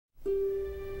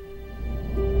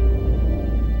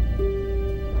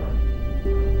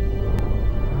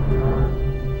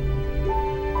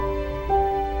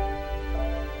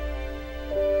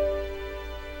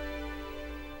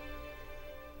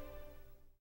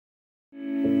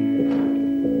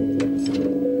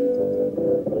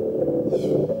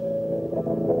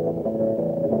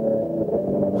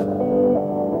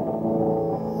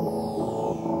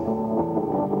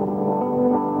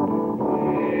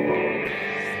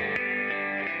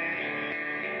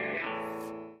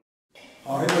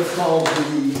let's call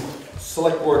the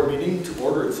select board meeting to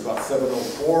order. It's about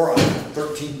 7:04 on the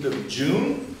 13th of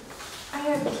June. I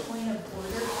have a point of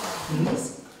order,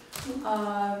 please.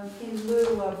 In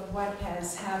lieu of what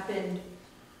has happened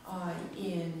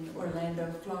in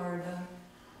Orlando, Florida,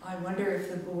 I wonder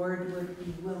if the board would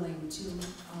be willing to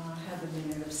have a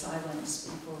minute of silence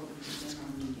before we begin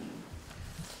our meeting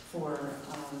for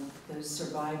the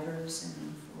survivors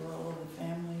and for all the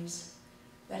families.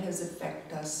 That has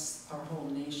affected us, our whole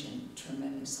nation,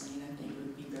 tremendously, and I think it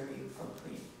would be very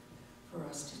appropriate for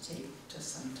us to take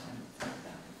just some time to think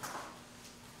about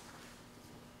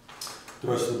it. The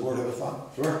rest of the board have a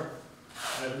thought? Sure.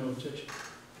 I have no objection.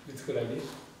 It's a good idea.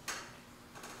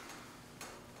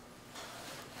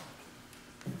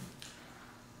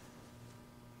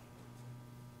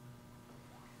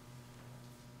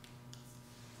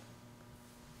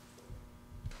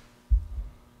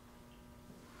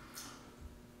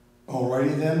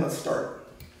 Alrighty then, let's start.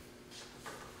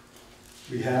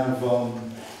 We have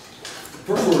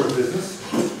first order of business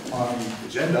on the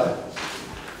agenda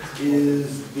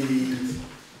is the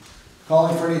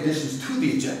calling for any additions to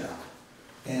the agenda.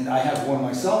 And I have one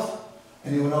myself.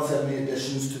 Anyone else have any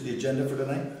additions to the agenda for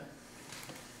tonight?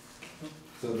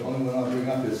 So the only one I'll bring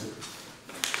up is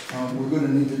we're going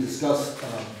to need to discuss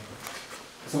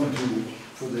someone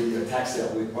for the tax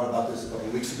sale. We talked about this a couple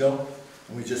of weeks ago,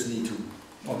 and we just need to.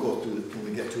 I'll go through it when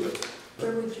we get to it.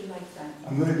 Where would you like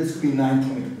that? This could be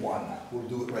 9.1. We'll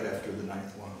do it right after the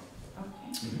 9th one.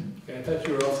 Okay. Okay, I thought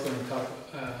you were also going to talk,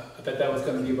 I thought that was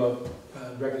going to be about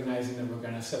recognizing that we're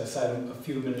going to set aside a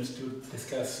few minutes to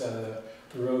discuss the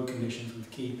road conditions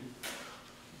with Keith.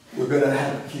 We're going to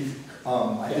have Keith,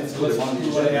 I did put him on the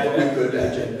agenda, but we could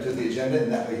add to the agenda,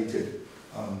 and that way he could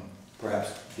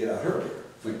perhaps get out early,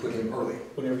 if we put him early.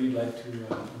 Whenever you'd like to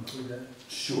include that.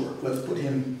 Sure, let's put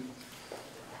him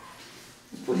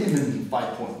in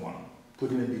 5.1.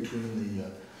 Put him in between the,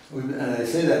 and I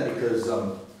say that because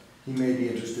he may be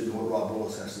interested in what Rob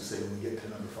Willis has to say when we get to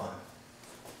number 5.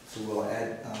 So we'll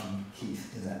add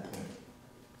Keith in that point.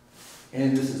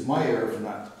 And this is my error for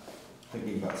not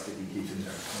thinking about sticking Keith in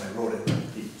there when I wrote it.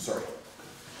 Keith, sorry.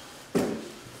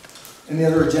 Any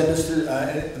other agendas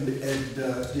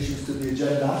to additions to the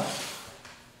agenda?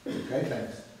 Okay,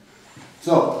 thanks.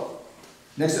 So,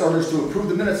 next order is to approve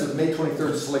the minutes of the May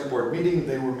 23rd Select Board meeting.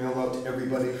 They were mailed out to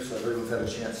everybody, so everyone's had a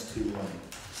chance to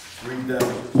read them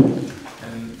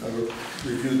and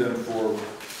review them for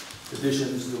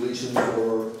additions, deletions,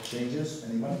 or changes.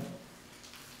 Anyone?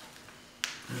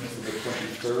 Minutes of the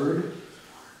 23rd.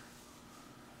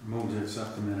 Move to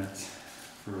accept the minutes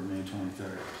for May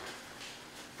 23rd.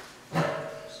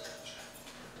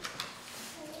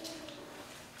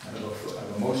 I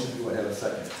have a motion. Do I have a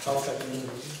second? I'll second it.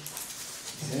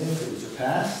 Okay, those are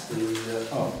passed.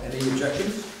 Any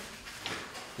objections?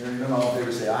 Hearing none, all in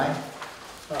favor say aye.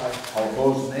 Aye. All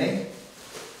opposed, nay.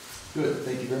 Good,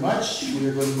 thank you very much. We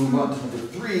are going to move on to number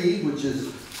 3, which is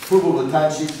approval of the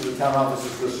timesheets for the town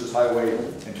offices, listers, highway,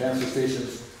 and transfer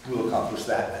stations. We'll accomplish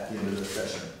that at the end of the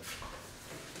session.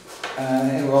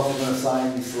 And we're also going to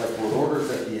sign the select board orders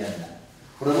at the end.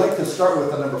 What I'd like to start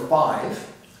with on number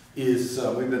 5 is,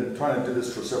 we've been trying to do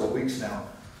this for several weeks now.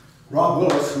 Rob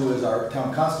Willis, who is our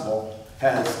town constable,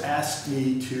 has asked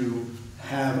me to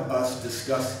have us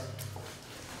discuss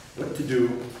what to do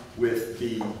with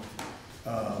the,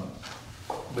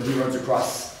 when he runs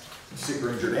across sick or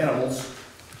injured animals,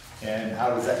 and how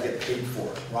does that get paid for?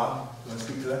 Rob, you want to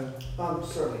speak to that?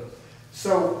 Certainly.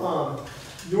 So,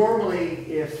 normally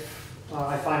if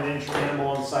I find an injured animal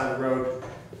on the side of the road,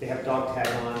 they have a dog tag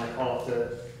on, I call up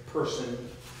the person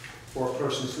or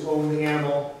persons who own the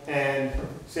animal and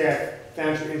say, I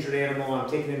found your injured animal, I'm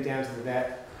taking him down to the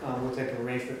vet, what type of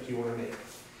arrangement do you want to make?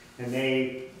 And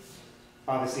they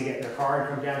obviously get in their car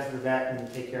and come down to the vet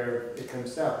and take care of it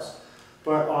themselves.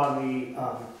 But on the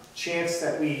chance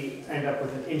that we end up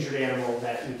with an injured animal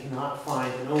that we cannot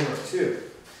find an owner to,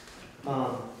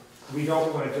 we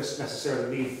don't want to just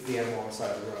necessarily leave the animal on the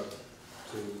side of the road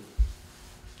to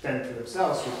fend for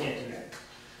themselves. We can't do that.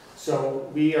 So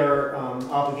we are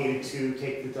obligated to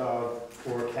take the dog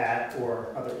or cat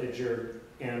or other injured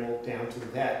animal down to the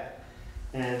vet.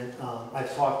 And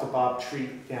I've talked to Bob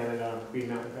Treat down at Green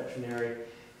Mountain Veterinary,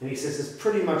 and he says it's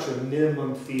pretty much a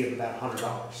minimum fee of about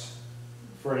 $100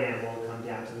 for an animal to come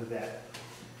down to the vet.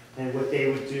 And what they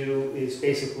would do is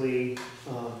basically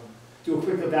do a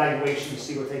quick evaluation to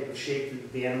see what type of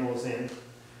shape the animal is in,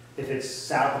 if it's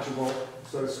salvageable,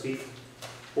 so to speak,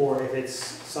 or if it's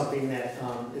something that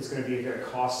is going to be a very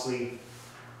costly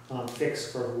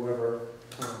fix for whoever,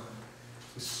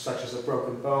 such as a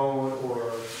broken bone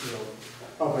or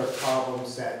other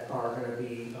problems that are going to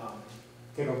be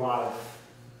take a lot of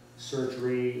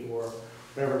surgery or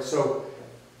whatever. So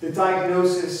the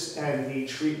diagnosis and the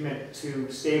treatment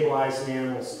to stabilize an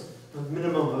animal is a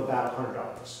minimum of about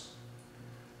 $100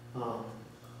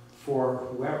 for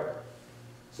whoever.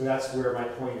 So that's where my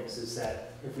point is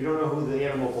that if we don't know who the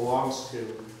animal belongs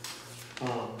to,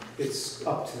 it's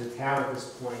up to the town at this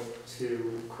point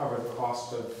to cover the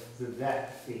cost of the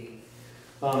vet fee.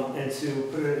 And to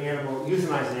put an animal,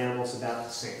 euthanize an animal is about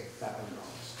the same, about $100.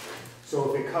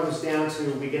 So if it comes down to,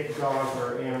 we get the dog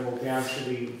or animal down to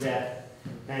the vet,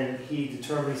 and he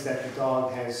determines that the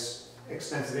dog has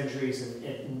extensive injuries and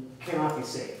it cannot be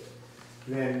saved,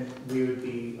 then we would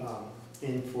be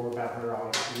in for about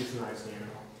 $100 to euthanize the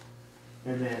animal.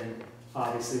 And then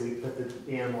obviously we put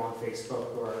the animal on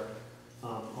Facebook or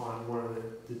on one of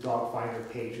the dog finder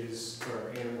pages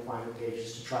or animal finder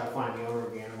pages to try to find the owner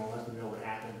of the animal, let them know what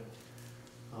happened.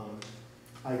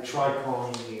 I tried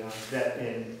calling the vet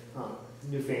in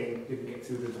Newfane, didn't get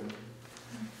through to them.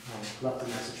 Left a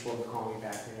message for them to call me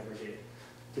back, they never did.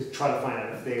 To try to find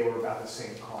out if they were about the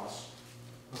same cost.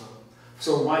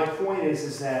 So my point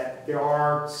is that there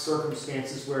are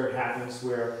circumstances where it happens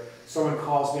where someone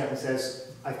calls me up and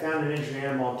says, I found an injured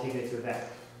animal, I'm taking it to the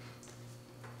vet.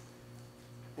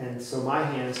 And so my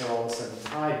hands are all of a sudden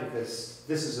tied because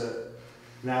this is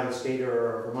an out-of-stater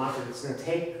or a Vermonter that's going to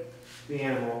take the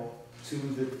animal to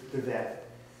the vet.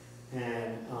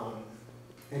 And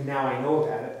now I know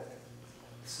about it.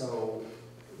 So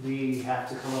we have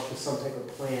to come up with some type of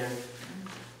plan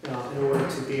in order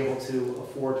to be able to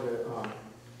afford to.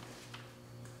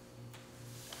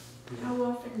 How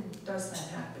often does that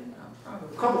happen?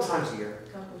 Probably. A couple times a year. A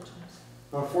couple of times.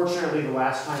 Unfortunately, the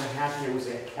last time it happened, it was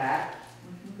a cat,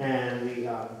 and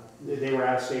they were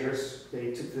out-of-staters.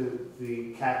 They took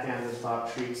the cat down to the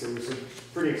dog treats. It was a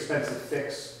pretty expensive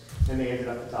fix, and they ended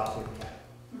up adopting the cat.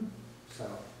 So,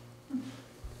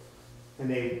 and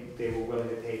they were willing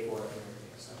to pay for it and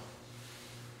everything. So,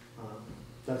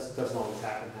 that doesn't always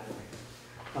happen that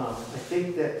way. I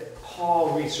think that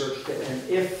Paul researched it, and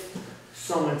if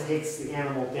someone takes the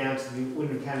animal down to the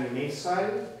Wyndham County Humane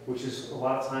Society, which is a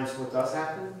lot of times what does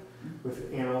happen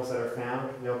with animals that are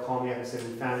found. They'll call me up and say,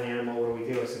 we found an animal, what do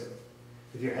we do? I said,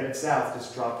 if you're headed south,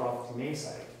 just drop it off at the Humane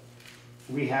Society.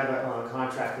 We have a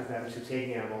contract with them to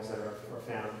take animals that are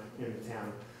found in the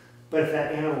town. But if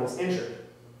that animal is injured,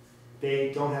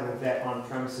 they don't have a vet on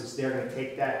premises, they're going to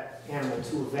take that animal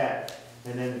to a vet,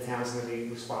 and then the town's going to be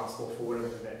responsible for whatever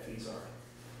the vet fees are.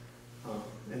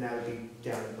 And that would be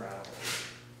down in Brown,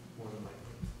 more than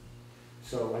likely.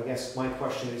 So I guess my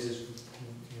question is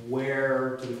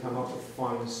where do we come up with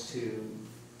funds to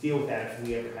deal with that if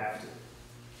we ever have to?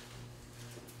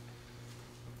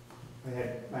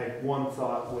 I had one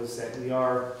thought was that we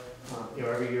are,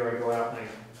 every year I go out and I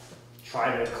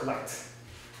try to collect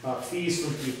fees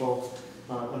from people.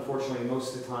 Unfortunately,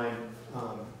 most of the time,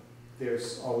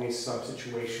 there's always some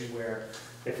situation where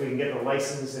if we can get the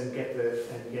license and get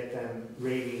them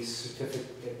rabies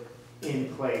certificate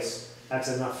in place, that's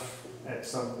enough at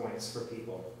some points for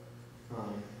people.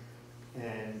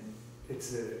 And it's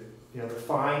the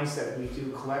fines that we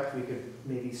do collect, we could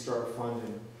maybe start a fund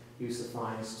and use the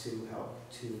fines to help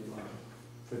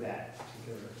for that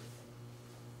particular.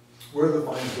 Where do the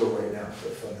fines go right now?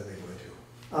 What fund are they going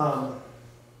to?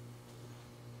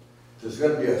 There's got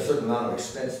to be a certain amount of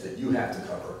expense that you have to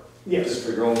cover. Yes. Just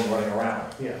for your own running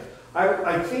around. Yeah.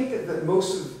 I think that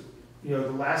most of,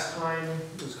 the last time,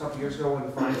 it was a couple years ago when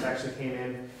the fines actually came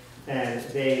in, and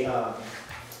they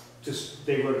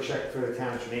they wrote a check for the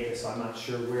town of Jamaica, so I'm not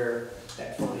sure where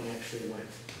that funding actually went.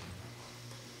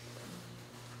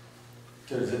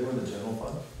 Does it go in the general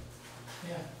fund?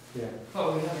 Yeah. Yeah.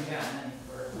 Oh, we haven't gotten any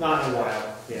for. Not in a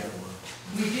while, yeah.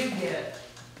 We did get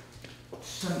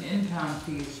some in-town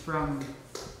fees from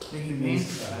the Humane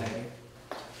Society,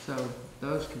 so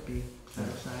those could be set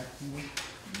aside.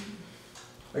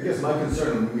 I guess my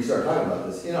concern when we start talking about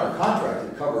this, in our contract,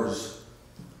 it covers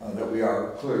that we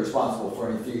are clearly responsible for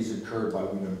any fees incurred by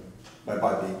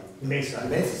the Humane Society.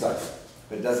 Humane Society.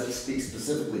 But it doesn't speak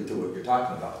specifically to what you're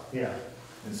talking about. Yeah.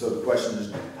 And so the question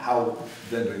is, how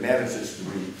then do we manage this? Do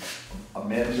we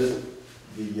amend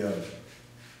the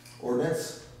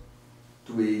ordinance?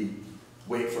 Do we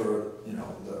wait for,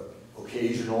 the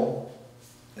occasional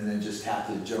and then just tap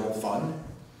the general fund?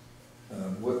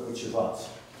 What's your thoughts?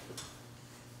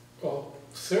 Well,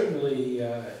 certainly,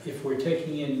 if we're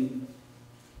taking in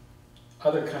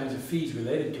other kinds of fees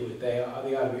related to it, they ought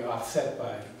to be offset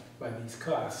by these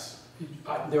costs.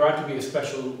 There ought to be a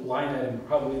special line item,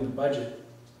 probably in the budget,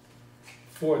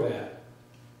 for that.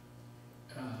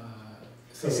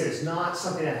 They said it's not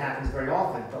something that happens very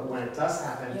often, but when it does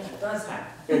happen, Yeah, it does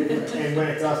happen. and when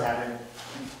it does happen,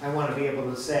 I wanna be able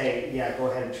to say, yeah, go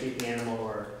ahead and treat the animal,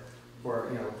 or,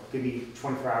 you know, give me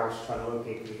 24 hours to try to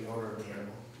locate the owner of the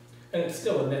animal. And it's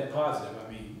still a net positive,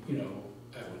 I mean, you know,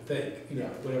 I would think, you know,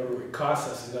 whatever it costs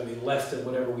us is gonna be less than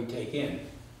whatever we take in.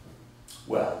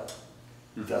 Well,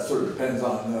 that sort of depends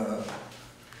on, Well,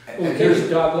 we pay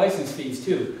dog license fees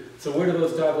too, so where do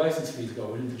those dog license fees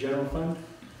go, into the general fund?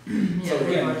 Yeah, So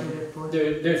they again, budgeted for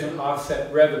it. There's an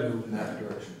offset revenue in that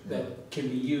direction. that can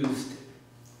be used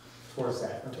Towards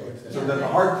that, okay. towards that. So then the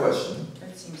hard question,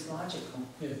 That seems logical.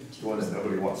 Yeah. the one that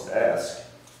nobody wants to ask,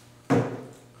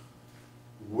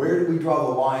 where do we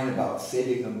draw the line about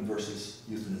saving them versus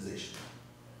euthanization?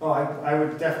 Oh, I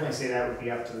would definitely say that would be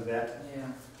up to the vet, Yeah.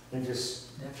 and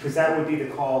just, because that would be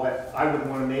the call that I wouldn't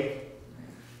wanna make.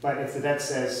 But if the vet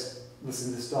says,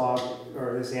 listen, this dog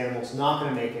or this animal's not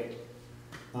gonna make it,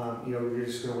 you know, you're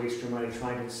just gonna waste your money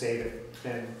trying to save it,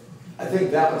 then, I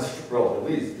think that one's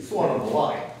relatively easy, it's the one on the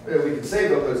line. Yeah, we can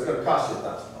save it, but it's gonna cost you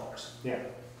 $1,000. yeah.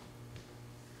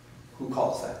 Who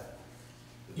calls that?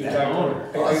 You're That talking,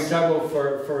 owner. are you talking about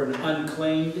for an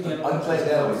unclaimed animal? Unclaimed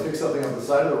animal, we pick something on the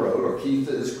side of the road, or Keith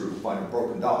and his group find a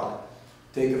broken dog,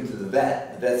 take him to the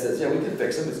vet says, yeah, we can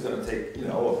fix him, it's gonna take, you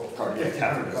know, a cardiac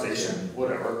catheterization,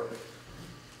 whatever.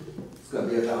 It's gonna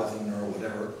be $1,000 or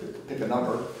whatever, pick a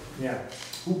number. Yeah,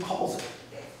 Who calls it?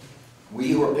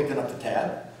 We who are picking up the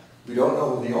tab, we don't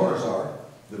know who the owners are,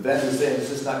 the vet is saying this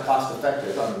is not cost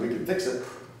effective, I mean, we can fix it,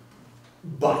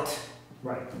 but,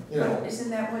 right. you know, Isn't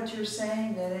that what you're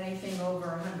saying, that anything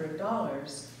over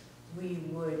 $100, we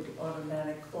would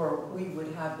or we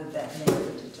would have the vet make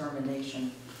the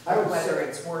determination I would whether say,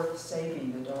 it's worth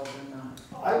saving the dog or not?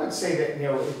 I would say that, you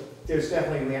know, there's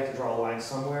definitely, we have to draw a line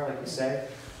somewhere, like you say.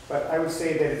 But I would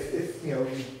say that if you know,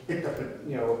 you picked up a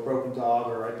broken dog,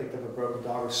 or I picked up a broken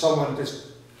dog, or someone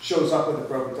just shows up with a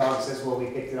broken dog and says, well, we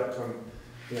picked it up from,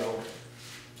 you know,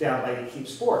 down by Keep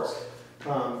Sports,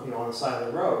 you know, on the side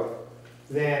of the road,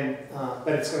 then,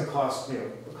 but it's gonna cost, you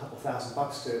know, a couple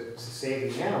 $1,000 to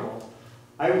save the animal.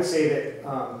 I would say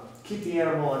that, keep the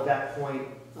animal at that point,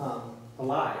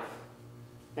 alive,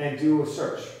 and do a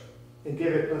search, and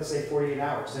give it, let's say, 48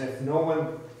 hours. And if no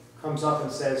one comes up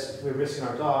and says, we're missing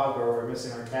our dog, or we're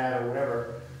missing our cat, or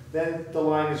whatever, then the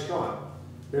line is drawn.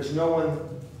 There's no one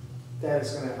that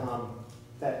is gonna,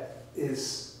 that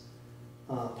is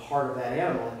part of that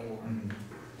animal anymore.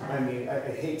 I mean, I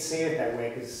hate saying it that way,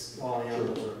 because all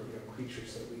animals are, you know,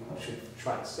 creatures that we should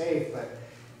try to save, but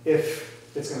if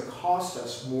it's gonna cost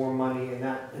us more money,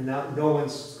 and no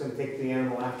one's gonna take the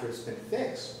animal after it's been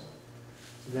fixed,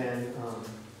 then,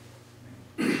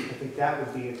 I think that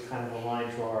would be kind of a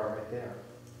line drawer right there.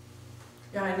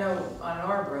 Yeah, I know on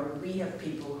our road, we have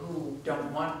people who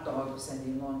don't want dogs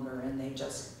any longer, and they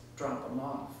just drop them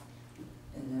off.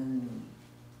 And then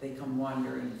they come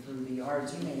wandering through the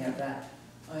yards. You may have that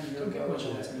on your Don't get road, much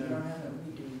of that, also. You no. don't have it,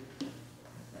 we do.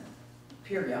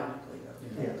 Periodically,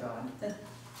 though, thank God.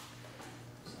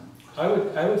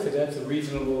 So, I would say that's a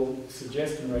reasonable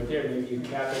suggestion right there, maybe you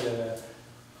cap it at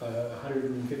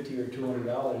 $150 or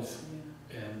 $200,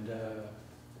 yeah.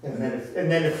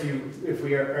 And then if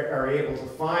we are able to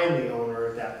find the owner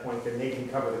at that point, then they can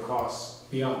cover the costs.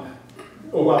 beyond that.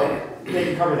 Oh, well, they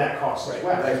can cover that cost as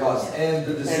well. that cost and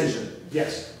the decision.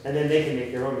 Yes, and then they can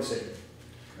make their own decision.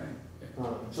 Right.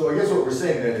 So I guess what we're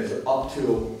saying then is up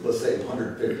to, let's say,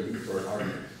 150 for an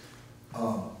argument,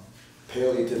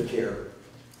 palliative care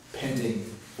pending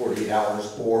 48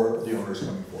 hours or the owner's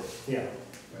coming forth. Yeah,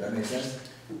 Does that make sense?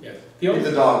 Yeah. Keep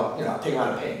the dog, you know, take him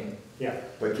out of pain, yeah,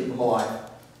 but keep him alive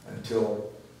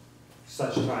until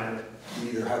such time that, you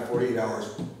either have 48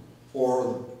 hours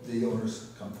or the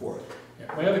owners come forth.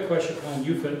 Yeah. My other question on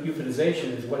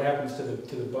euthanization is what happens to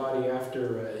the body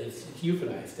after it's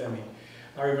euthanized. I mean,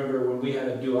 I remember when we had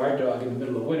to do our dog in the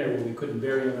middle of winter when we couldn't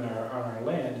bury him on our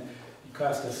land, it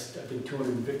cost us, I think,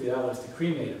 $250 to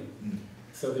cremate him.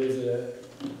 So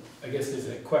I guess there's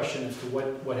a question as to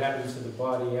what happens to the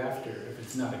body after if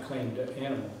it's not a claimed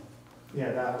animal.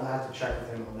 yeah, that, we'll have to check with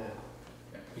him on that.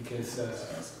 Because,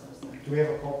 Do we have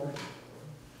a culprit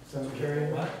cemetery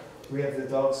anywhere? Do we have the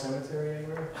dog cemetery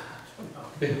anywhere?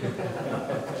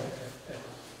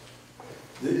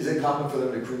 Is it common for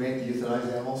them to cremate the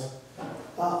euthanized animals?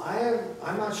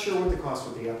 I'm not sure what the cost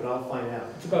would be, but I'll find out.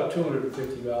 it's about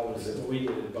 $250 that we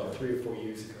did it about 3 or 4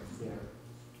 years ago.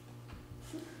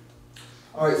 Yeah.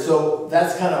 All right, so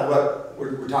that's kind of what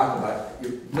we're talking about.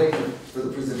 Thank you for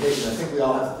the presentation. I think we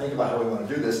all have to think about how we want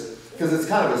to do this, because it's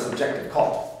kind of a subjective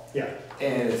call. Yeah.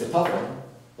 And it's a tough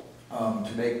one,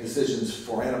 to make decisions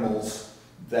for animals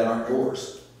that aren't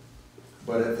yours.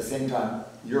 But at the same time,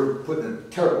 you're put in a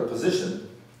terrible position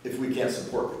if we can't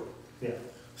support you. Yeah.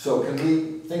 So can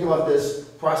we think about this,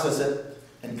 process it,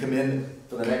 and come in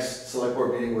for the next select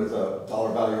board meeting with a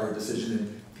dollar value or a decision,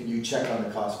 and can you check on the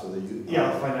cost for the?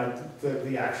 Yeah, I'll find out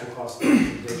the actual cost.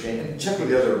 Okay, and check with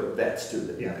the other vets too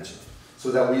that you Yeah. mentioned.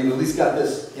 So that we've at least got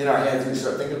this in our heads and we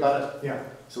start thinking about it. Yeah.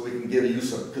 So we can give you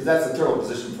some, because that's a terrible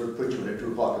position for put you in at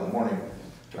 2 o'clock in the morning,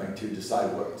 trying to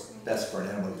decide what's best for an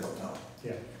animal you don't know.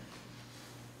 Yeah.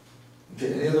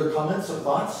 Okay, any other comments or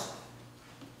thoughts?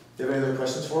 Do you have any other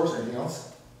questions for us, anything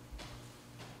else?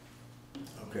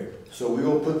 Okay, so we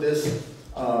will put this,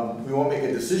 we won't make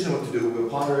a decision what to do, we'll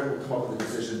ponder it, we'll come up with a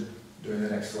decision during the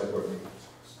next select board meeting.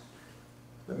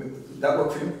 Does that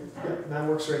work for you? Yeah, that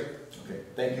works great. Okay,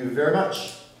 thank you very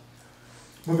much.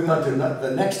 Moving on to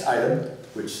the next item,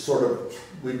 which sort of,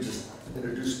 we just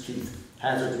introduced Keith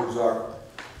Hazard, who's our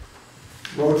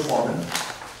road foreman.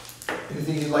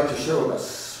 Anything you'd like to share with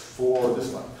us for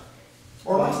this month?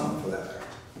 Or last month, for that matter?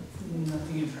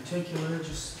 Nothing in particular,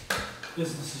 just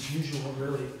business as usual,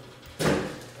 really.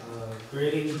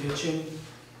 Grading, ditching,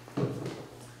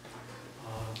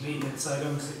 maintenance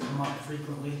items that come up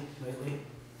frequently lately.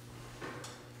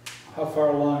 How far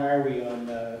along are we on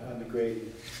the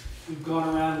grading? We've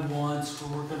gone around once,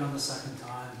 we're working on the second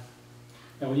time.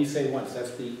 Now, when you say once,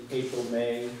 that's the April,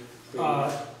 May?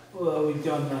 Well, we've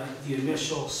done the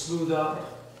initial smooth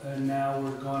up, and now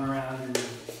we're going around and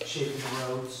shaping the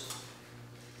roads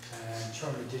and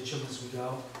trying to ditch them as we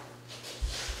go.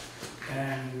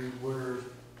 And we're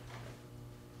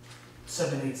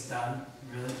 7/8 done,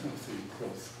 really.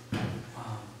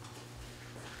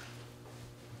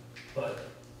 But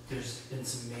there's been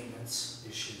some maintenance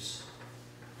issues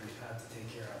we've had to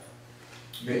take care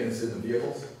of. Maintenance in the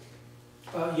vehicles?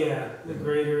 Yeah, the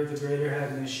grader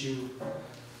had an issue.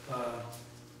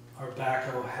 Our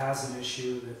backhoe has an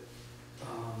issue that,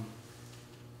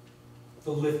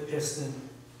 the lift piston,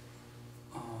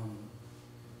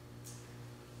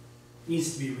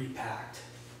 needs to be repacked.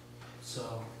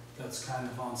 So that's kind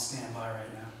of on standby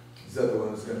right now. Is that the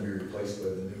one that's gonna be replaced by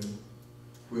the new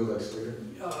wheel excavator?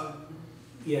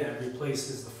 Yeah, replaced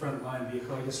as the front line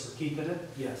vehicle. I guess we're keeping it?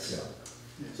 Yes.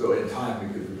 Yeah. So in time,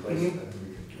 we could replace it, and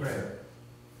we could. Right.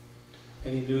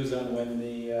 Any news on when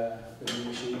the new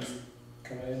machines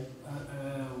come in?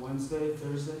 Wednesday,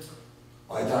 Thursday?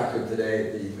 I talked to him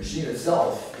today, the machine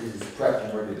itself is prepped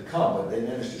and ready to come, but they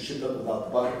managed to ship it without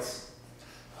the buckets.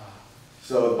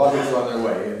 So the buckets are on their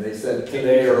way, and they said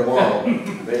today or tomorrow,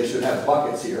 they should have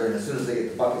buckets here, and as soon as they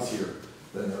get the buckets here,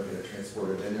 then they'll get it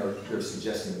transported, and they're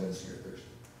suggesting Wednesday or Thursday.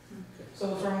 So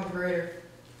what's wrong with the grader?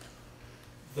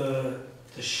 The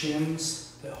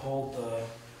shims that hold the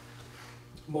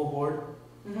moldboard,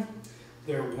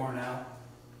 they're worn out.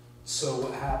 So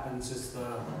what happens is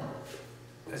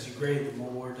as you grade, the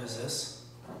moldboard does this,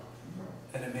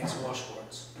 and it makes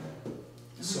washboards.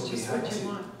 So we Just have what you to.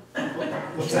 want.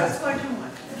 What's That's that? what you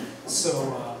want.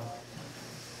 So,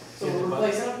 So we're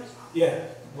replacing them? yeah,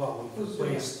 well, we Who's doing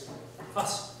replaced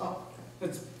us. Oh.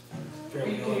 It's Can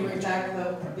fairly you old. bring back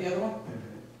the other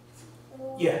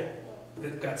one? Yeah,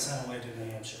 it got sent away to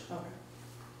New Hampshire. Okay.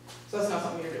 So that's not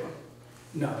something you're doing?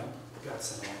 No, it got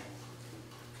sent away.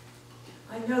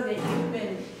 I know that you've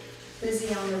been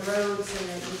busy on the roads and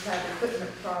that you've had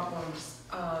equipment problems.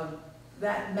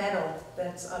 That metal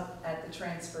that's up at the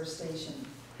transfer station,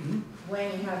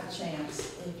 when you have a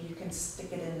chance, if you can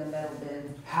stick it in the metal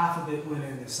bin. Half of it went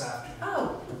in this afternoon.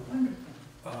 Oh,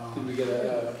 wonderful. Did we get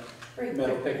a Great.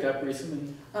 metal picked up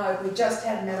recently? We just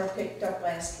had metal picked up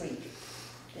last week,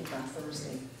 I think on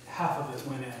Thursday. Half of it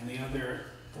went in, the other,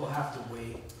 we'll have to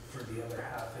wait for the other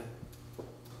half.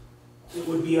 It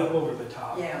would be up over the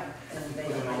top. Yeah, and they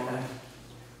Put it don't all like in. that.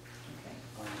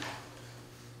 Um,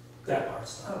 That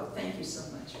part's done. Oh, thank you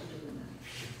so much for doing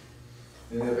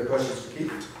that. Any other questions for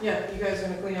Keith? Yeah, you guys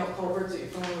gonna clean out culverts that you're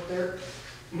filling with dirt?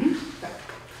 Mhm.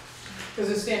 Because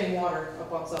there's standing water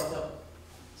up on South Hill.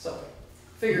 So,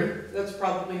 figure that's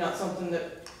probably not something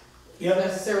that Yep,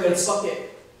 necessarily that's-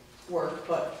 bucket work,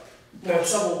 but more That's-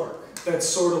 shovel work. that's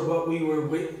sort of what we were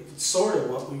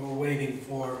waiting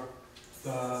for.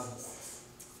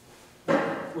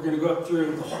 We're gonna go up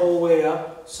through the whole way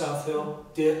up South Hill,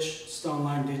 ditch, stone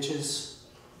line ditches,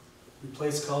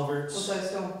 replace What culverts. size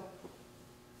stone?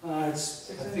 I 6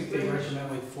 think inch, they 3 inch?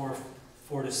 recommend like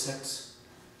four to six,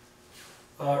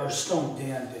 or stone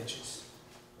dam ditches.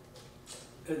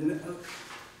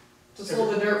 Just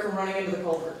hold the dirt from running into the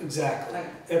culvert. Exactly. Okay.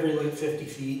 Every like 50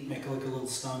 feet, make like a little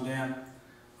stone dam.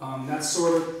 That's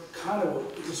sort of, kind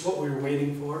of, is what we were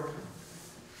waiting for.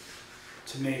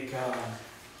 To make,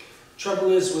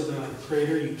 trouble is with a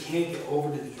grader, you can't get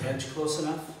over to the edge close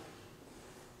enough.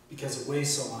 because it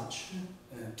weighs so much,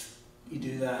 and you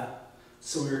do that.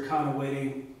 So we were kind of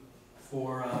waiting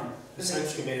for this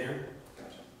excavator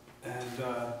and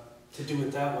to do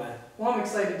it that way. Well, I'm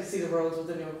excited to see the roads with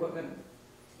the new equipment.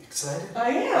 Excited? I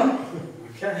am.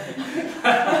 Okay.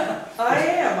 I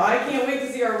am. I can't wait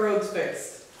to see our roads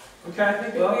fixed. I Okay.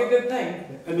 think it'll be a good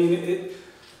thing. I mean,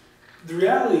 the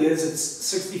reality is it's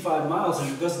 65 miles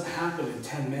and it doesn't happen in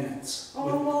 10 minutes. Oh,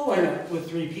 with, I'm all in. with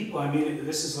 3 people, I mean,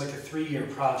 this is like a 3-year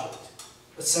project,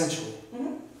 essentially.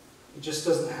 Mhm. It just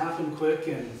doesn't happen quick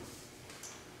and...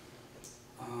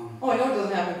 Oh, I know it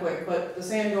doesn't happen quick, but the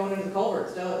sand going into the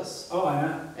culverts does. oh, I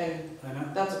know, And I know.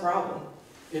 that's a problem.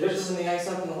 It Especially is. when the ice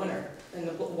up in the winter and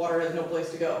the water has no place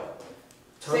to go.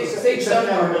 Totally. Sage Except down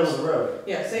the Dunbar middle of was, the road.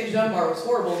 yeah, Sage Dunbar was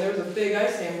horrible. There was a big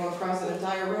ice dam going across an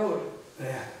entire road.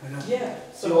 Yeah, I know. Yeah,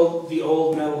 So the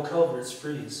old metal culverts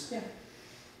freeze.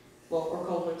 well, or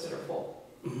culverts that are full.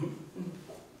 Mm-hmm.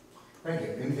 Thank you.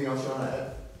 Anything else you want to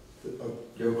add? Oh,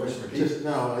 you have a question for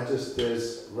Keith?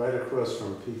 There's right across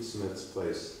from Pete Smith's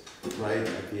place, right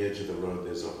at the edge of the road,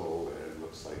 there's a hole and it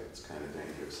looks like it's kind of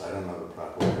dangerous. I don't know the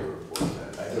proper way to report I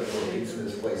that. don't know what Pete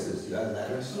Smith's place is. Do you have an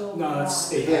address? No, that's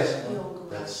state. Yes. You'll go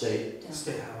That's out state, down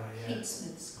State highway, yeah. Pete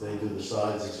Smith's. they do the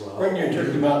sides as well. Right near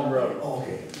Turkey Mountain Road. Oh,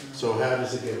 okay. So how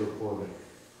does it get reported?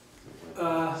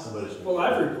 Somebody's. Well,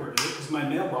 I've reported it because my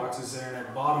mailbox is there and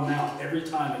I bottom out every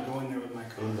time I go in there with my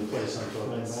car. In the place I'm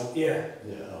talking about? Yeah.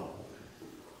 Yeah, oh.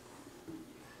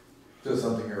 Just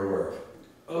something you're aware of.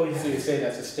 Oh, So you yeah. say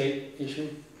that's a state issue?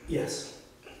 Yes.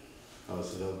 Oh,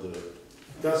 so they'll do it.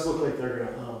 It does look like they're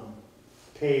gonna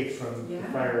pave from the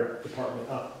Yeah. fire department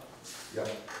up. Yep.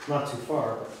 Not too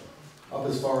far, but Up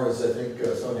as far as, I think,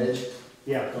 Stonehenge,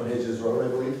 yeah. Stonehenge's Road, I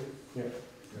believe. Yeah.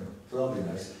 So that'll be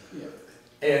nice. Yeah.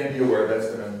 And be aware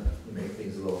that's gonna make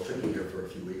things a little tricky here for a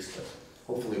few weeks, but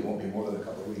hopefully it won't be more than a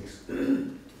couple of weeks.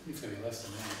 It's gonna be less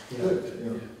than that. Good, you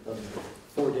know, Yeah. doesn't-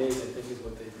 4 days, I think, is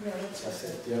what they, Yeah, that's what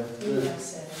said. Yeah, the good. email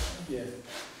said. yeah.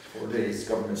 4 days,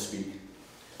 government speak.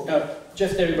 Now,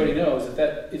 just so everybody knows that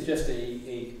that is just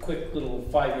a quick little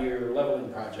 5-year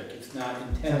leveling project. It's not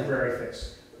intended. Temporary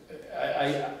fix.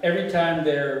 Every time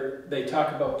they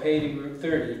talk about paving Route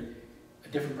 30, a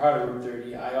different part of Route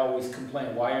 30, I always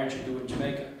complain, why aren't you doing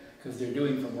Jamaica? Because they're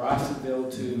doing from Rossville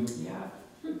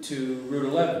to Route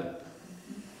 11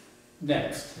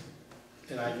 next.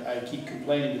 And I keep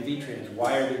complaining to V-Trans,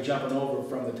 why are they jumping over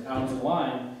from the Townsend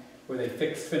line where they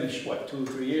finished, what, 2 or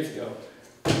 3 years ago,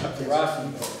 up to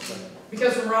Rossville?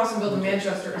 Because from Rawsonville to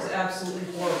Manchester is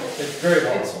absolutely horrible. It's very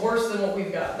It's horrible. worse than what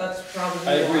we've got. That's probably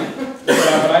I agree. why.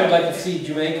 But I'd like to see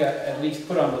Jamaica at least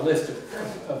put on the list of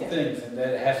things, and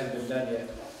that it hasn't been done yet.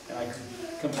 And I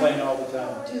complain all the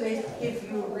time. Do they give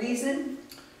you a reason?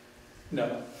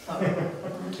 No. Oh.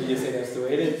 So you say that's the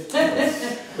way it is?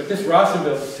 But this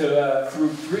Rossville to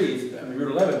Route 3,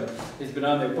 Route 11, has been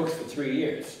on their books for 3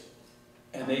 years.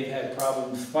 And they've had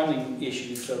problems, funding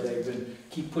issues, so they've been,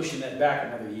 keep pushing that back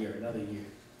another year.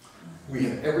 We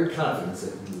have every confidence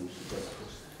that we will keep us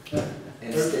posted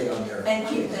and stay on there. And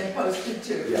keep them posted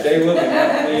too. Yeah. They will be,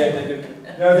 yeah, they do.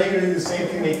 Now, are they gonna do the same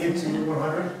thing they did to Route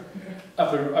 100?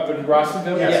 Up in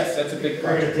Rossville, Yes. yes, that's a big They're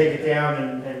gonna project. take it down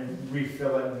and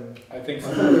refill it and... I think I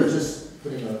thought so. they were just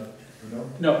putting a,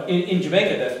 No, in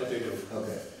Jamaica, that's what they're doing.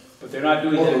 okay, But they're not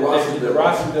doing Oh, that, the the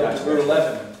Rossville Gotcha, to Route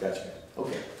 11. gotcha,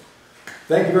 okay.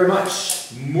 Thank you very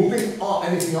much. Moving on,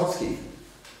 anything else, Keith?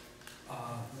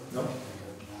 No.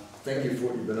 Thank you for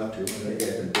what you've been up to, I know you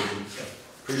guys have been busy, so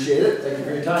appreciate it, thank you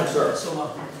for your time, sir. So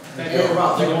much. Thank Yeah, you.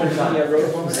 Rob, thank you for your time. Yeah,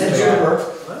 road foreman. And Jennifer,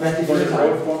 thank you for your time.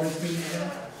 Road foreman's meeting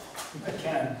again? I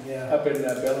can, yeah. Up in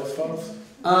Bellows Falls?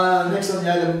 Next on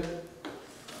the item,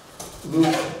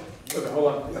 Luke. Okay, hold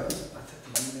on. I thought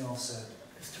the email said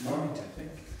It's tomorrow, I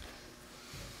think.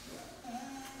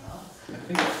 I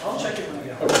think it's, I'll check it when I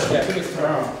get home. okay, yeah, I think it's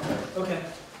tomorrow. Okay.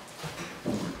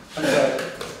 I'm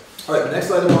sorry. All right, the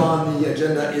next item on the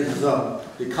agenda is the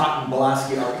Cotton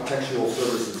Belaski Architectural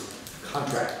Services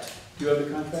contract. Do you have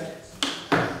the contract?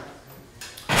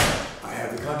 I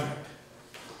have the contract.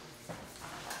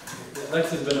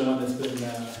 Lex has been the one that's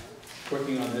been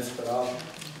working on this, but I'll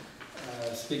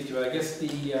speak to it. I guess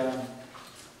the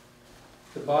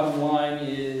bottom line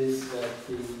is that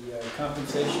the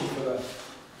compensation for the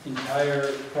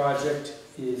entire project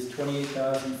is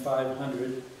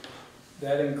 $28,500.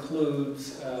 That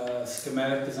includes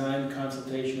schematic design,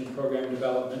 consultation, and program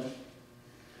development.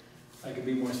 I could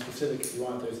be more specific if you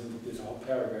want. There's a whole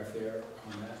paragraph there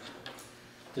on that.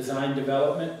 Design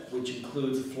development, which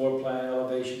includes floor plan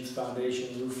elevations,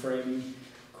 foundation, roof framing,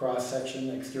 cross-section,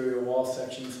 exterior wall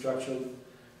section, structural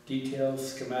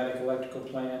details, schematic electrical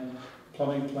plan,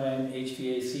 plumbing plan,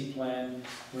 HVAC plan,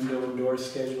 window and door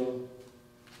schedule,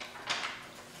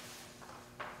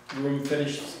 room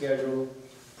finish schedule,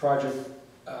 project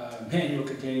manual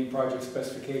containing project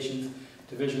specifications,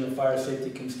 Division of Fire Safety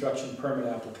Construction Permit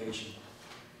application.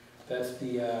 That's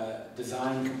the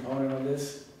design component of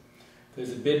this.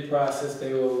 There's a bid process.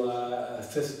 They will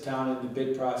assist the town in the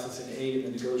bid process and aid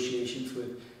in the negotiations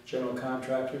with general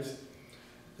contractors.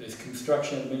 There's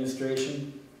construction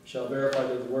administration. Shall verify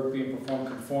that the work being performed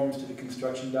conforms to the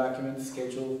construction documents.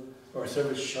 Schedule or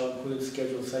service shall include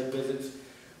scheduled site visits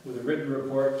with a written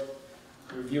report,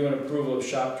 review and approval of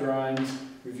shop drawings,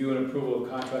 review and approval of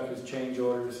contractors' change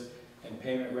orders, and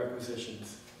payment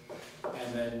requisitions,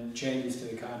 and then changes to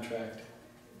the contract.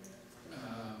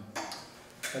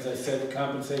 As I said, the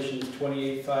compensation is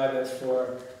 $28,500. That's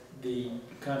for the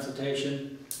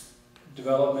consultation,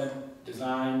 development,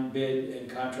 design, bid, and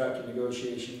contractor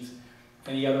negotiations.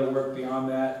 Any other work beyond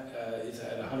that is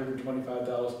at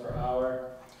 $125 per hour.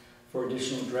 For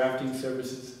additional drafting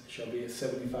services, shall be at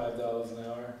 $75 an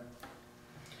hour.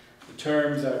 The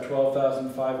terms are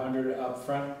 $12,500 up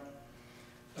front,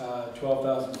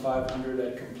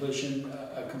 $12,500 at completion,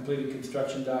 completed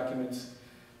construction documents,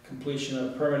 completion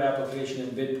of permit application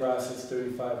and bid process,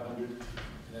 $3,500, and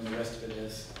then the rest of it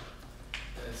is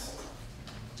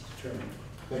determined.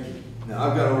 Thank you. Now,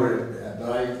 I've got over it, but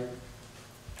I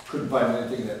couldn't find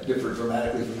anything that differed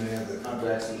dramatically from any of the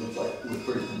contracts. It looked like it was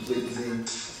pretty complete to me.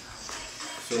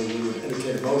 So we would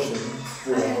entertain a motion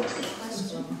for... I have a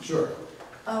question. Sure.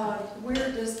 Where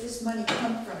does this money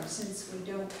come from, since we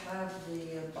don't have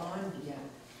the bond yet?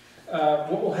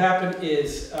 What will happen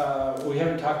is, we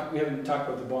haven't talked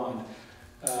about the bond.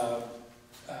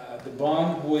 The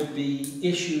bond would be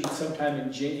issued sometime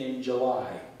in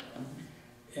July.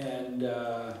 And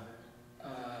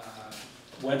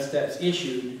once that's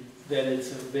issued, then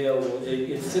it's available.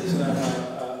 It sits in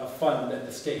a fund at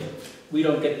the state.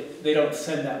 They don't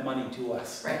send that money to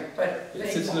us. Right, but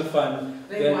It sits in a fund.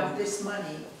 they want this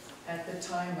money at the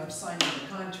time of signing the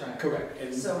contract. Correct.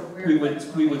 And So we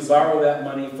would borrow that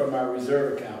money from our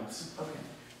reserve accounts. Okay.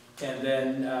 And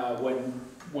then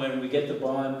when we get the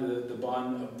bond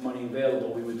money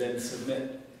available, we would then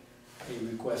submit a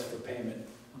request for payment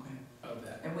of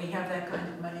that. And we have that kind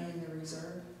of money in the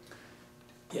reserve?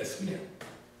 Yes, we do.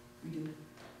 We do.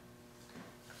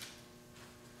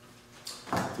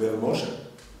 Do we have a motion?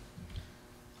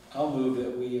 I'll move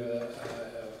that we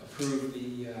approve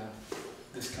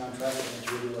this contract and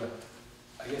to,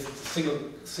 I guess it's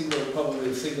a single, probably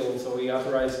a single, so I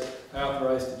authorize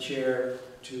the chair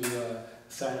to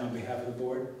sign on behalf of the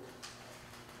board.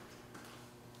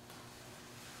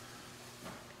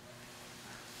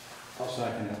 I'll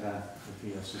second it that, if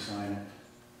he has to sign it.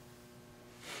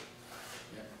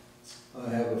 I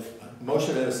have a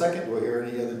motion and a second. Do I hear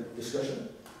any other discussion?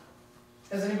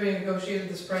 Has anybody negotiated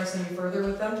this price any further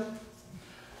with them? Is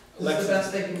this Lex- the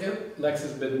best they can do? Lex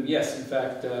has been, yes, in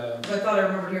fact, I thought I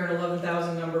remembered hearing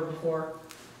 11,000 number before.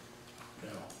 no.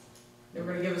 They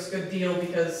were gonna give us a good deal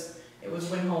because it was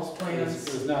Winhall's It plans.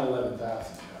 was not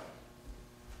 11,000, no.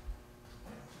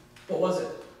 What was it?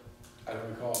 I don't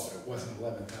recall, but it wasn't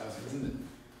 11,000, isn't it?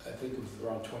 I think it was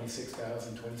around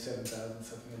 26,000, 27,000,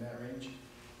 something in that range.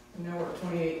 And now we're at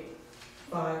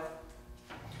 28.5.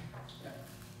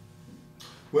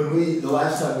 The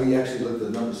last time we actually looked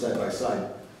at the numbers side by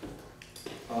side,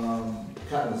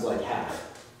 Cotton was like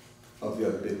half of the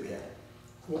other bid we had.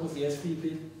 What was the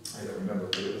SVP? I don't remember,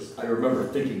 but I remember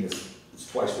thinking it's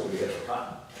twice what we had for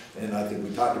Cotton. And I think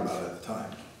we talked about it at the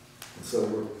time. And so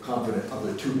we're confident of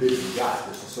the two bids we got,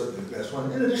 this is certainly the best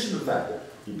one, in addition to the fact that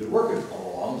he'd been working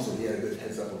all along, so he had a good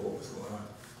heads up of what was going on.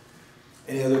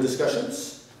 Any other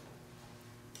discussions?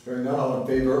 Hearing none, all in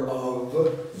favor of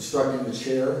instructing the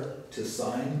chair to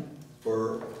sign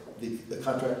for the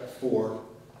contract for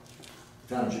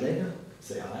the town of Jamaica,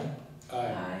 say aye.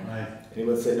 Aye.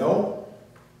 Anyone say no?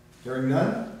 Hearing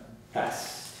none?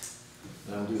 Pass.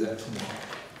 And I'll do that tomorrow.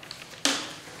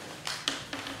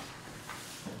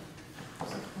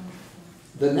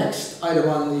 The next item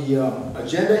on the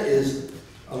agenda is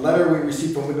a letter we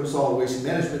received from Wyndham Solid Waste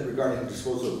Management regarding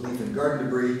disposal of leaf and garden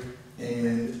debris,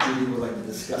 and Judy would like to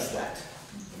discuss that.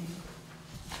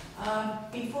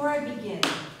 Before I begin,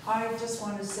 I just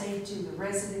want to say to the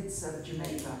residents of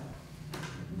Jamaica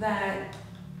that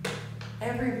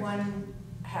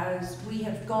we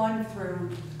have gone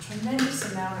through a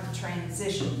tremendous amount of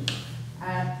transition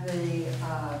at the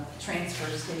transfer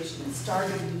station. It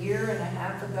started a year and a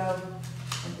half ago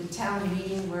at the town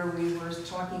meeting where we were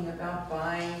talking about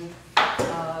buying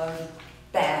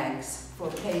bags for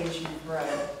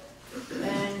pay-as-you-throw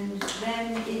And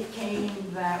then it came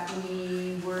that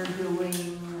we were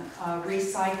doing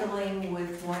recycling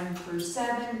with 1 through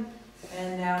 7,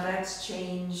 and now that's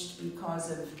changed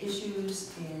because of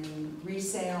issues in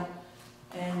resale.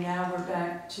 And now we're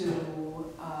back to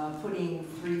putting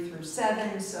 3 through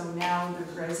 7, so now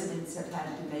the residents have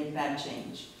had to make that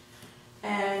change.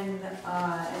 And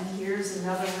here's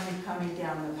another one coming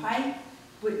down the pipe,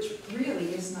 which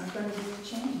really is not going to be a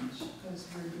change, because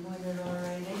we're doing it all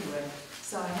right anyway.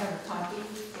 So I have a copy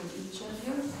for each of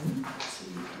you, so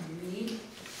you can read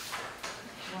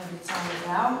what it's all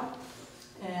about.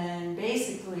 And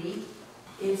basically,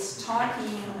 it's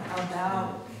talking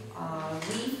about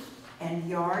leaf and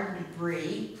yard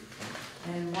debris,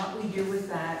 and what we do with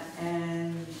that,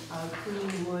 and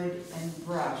clean wood and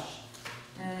brush.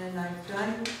 And I've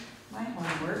done my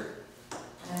homework,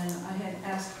 and I had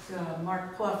asked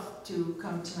Mark Pluff to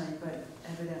come tonight, but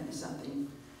evidently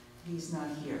he's not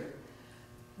here.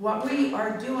 What we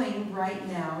are doing right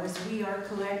now is we are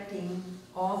collecting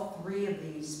all 3 of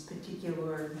these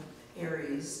particular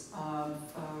areas of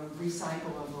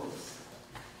recyclables.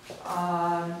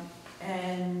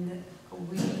 And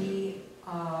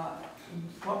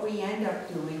what we end up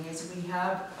doing is we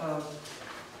have,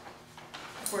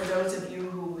 for those of you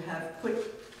who have put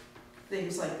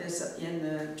things like this in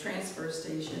the transfer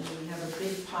station, we have a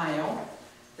big pile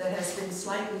that has been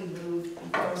slightly moved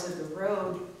because of the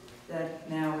road that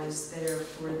now is there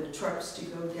for the trucks to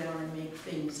go down and make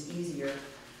things easier.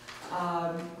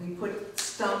 We put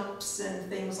stumps and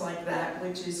things like that,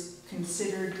 which is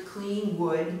considered clean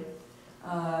wood,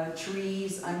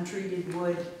 trees, untreated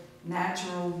wood,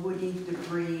 natural woody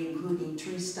debris, including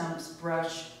tree stumps,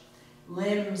 brush,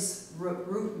 limbs,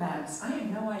 root mats. I have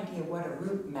no idea what a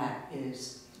root mat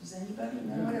is. Does anybody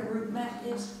know what a root mat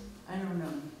is? I don't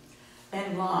know.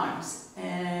 And logs.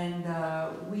 And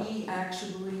we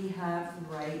actually have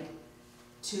the right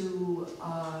to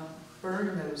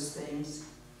burn those things.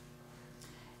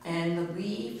 And the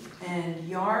leaf and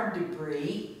yard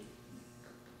debris,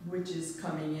 which is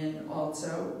coming in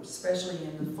also, especially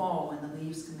in the fall when the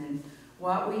leaves come in,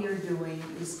 what we are doing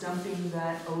is dumping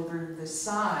that over the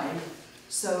side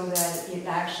so that it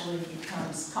actually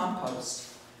becomes compost.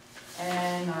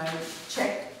 And I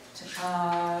checked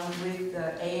with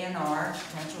the A&R,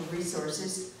 Natural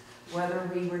Resources, whether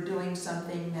we were doing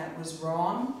something that was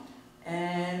wrong,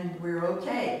 and we're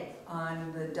okay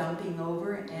on the dumping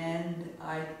over, and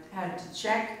I had to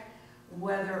check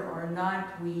whether or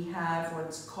not we have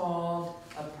what's called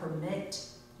a permit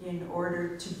in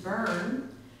order to burn.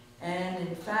 And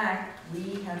in fact,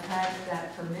 we have had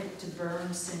that permit to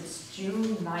burn since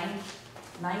June 9th,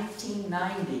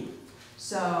 1990.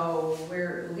 So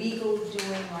we're legal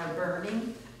doing our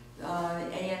burning.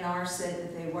 A&R said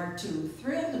that they weren't too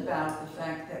thrilled about the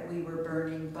fact that we were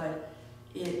burning, but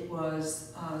it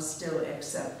was still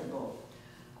acceptable.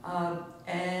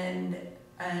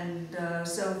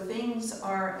 So things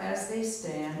are, as they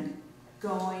stand,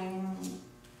 going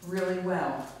really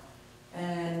well.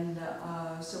 And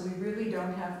so we really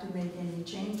don't have to make any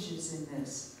changes in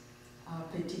this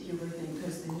particular thing,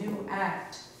 because the new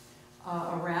act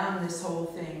around this whole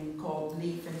thing called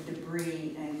leaf and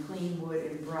debris and clean wood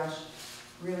and brush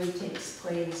really takes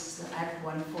place, Act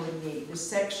 148, the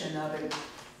section of it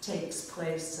takes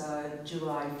place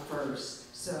July 1st.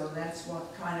 So that's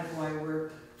why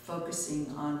we're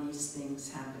focusing on these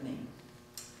things happening.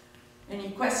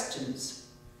 Any questions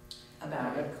about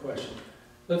I it? have a question.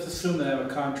 Let's assume that I'm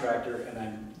a contractor and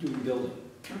I'm doing building.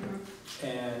 Mm-hmm.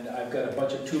 And I've got a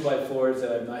bunch of 2x4s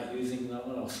that I'm not using,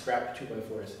 no, scrap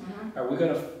 2x4s. Mm-hmm. Are we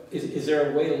gonna, is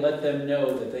there a way to let them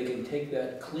know that they can take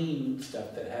that clean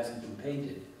stuff that hasn't been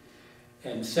painted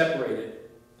and separate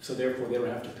it, so therefore they don't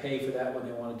have to pay for that when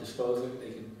they want to dispose of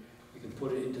it? You can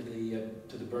put it into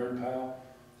the burn pile?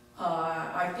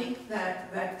 I think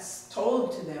that's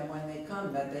told to them when they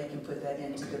come, that they can put that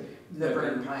into the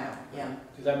burn pile, yeah.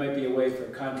 Because that might be a way for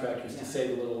contractors to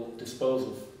save a little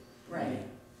disposal. Right.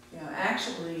 Yeah,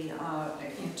 actually,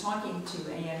 in talking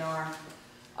to A&R,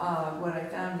 what I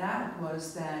found out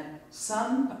was that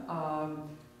some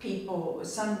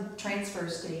some transfer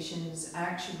stations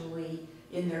actually,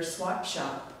 in their swap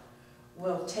shop,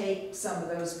 will take some of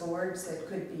those boards that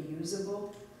could be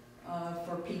usable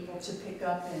for people to pick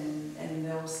up, and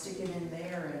they'll stick it in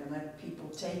there and let people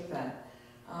take that.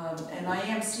 And I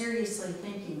am seriously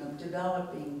thinking of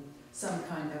developing some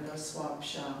kind of a swap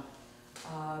shop.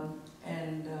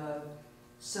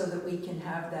 So that we can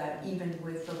have that even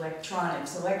with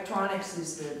electronics. Electronics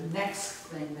is the next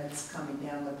thing that's coming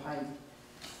down the pipe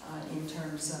in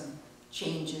terms of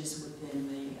changes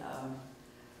within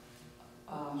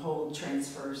the whole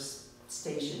transfer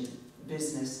station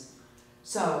business.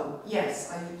 So,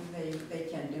 yes, they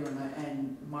can do it,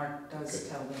 and Mark does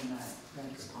tell them that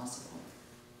it's possible.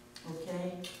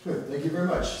 Okay? Good, thank you very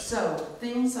much. So,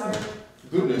 things are,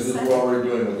 Good news is we're already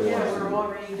doing what they want yeah, us to we're do.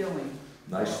 already doing.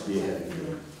 Nice to be ahead.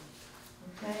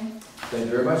 Okay? Thank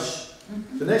you very much.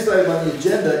 The next item on the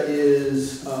agenda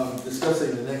is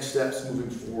discussing the next steps moving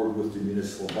forward with the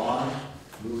municipal bond.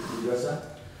 Move to address that?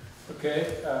 Okay,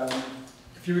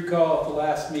 if you recall at the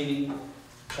last meeting,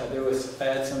 I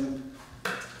had some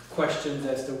questions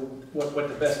as to what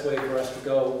the best way for us to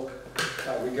go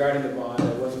regarding the bond.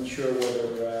 I wasn't sure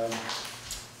whether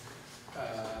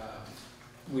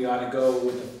we ought to go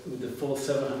with the full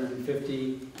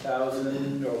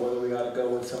 750,000, or whether we ought to go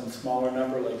with some smaller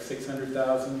number like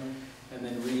 600,000, and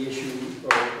then reissue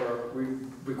or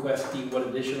request what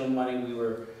additional money we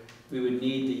would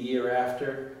need the year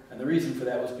after. And the reason for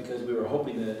that was because we were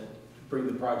hoping to bring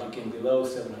the project in below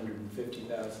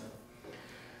 750,000.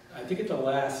 I think at the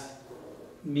last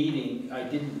meeting, I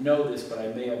didn't know this, but I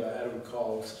may have, I don't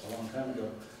recall, it was a long time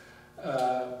ago.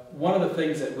 One of the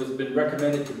things that was been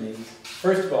recommended to me,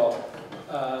 first of all,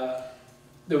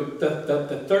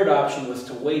 the third option was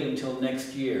to wait until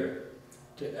next year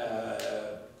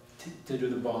to do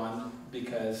the bond,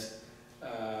 because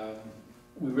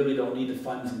we really don't need the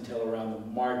funds until around the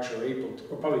March or April,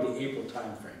 or probably the April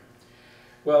timeframe.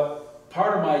 Well,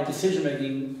 part of my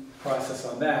decision-making process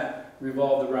on that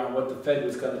revolved around what the Fed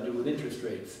was going to do with interest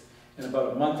rates. And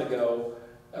about a month ago,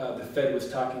 the Fed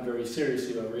was talking very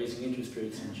seriously about raising interest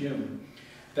rates in June.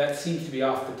 That seems to be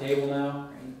off the table now.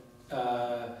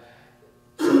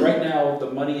 So right now,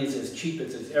 the money is as cheap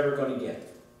as it's ever going to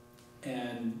get.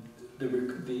 And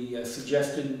the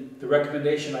suggestion, the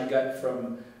recommendation I got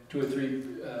from 2 or 3,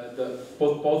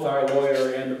 both our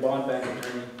lawyer and the bond bank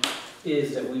attorney,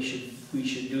 is that we should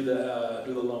do the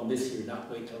loan this year, not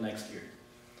wait till next year.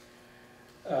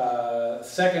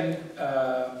 Second,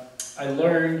 I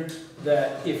learned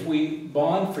that if we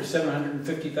bond for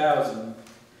 750,000,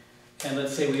 and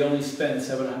let's say we only spend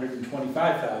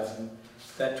 725,000,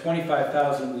 that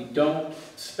 25,000 we don't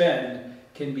spend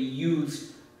can be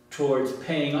used towards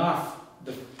paying off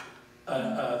the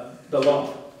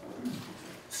loan.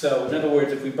 So in other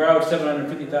words, if we borrowed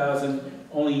 750,000,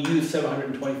 only use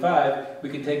 725, we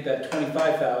could take that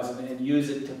 25,000 and use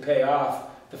it to pay off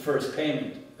the first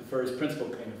payment, the first principal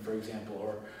payment, for example,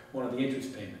 or one of the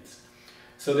interest payments.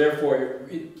 So therefore,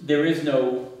 there is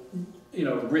no,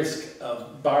 risk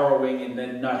of borrowing and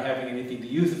then not having anything to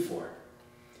use it for.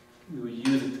 We would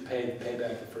use it to pay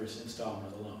back the first installment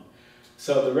of the loan.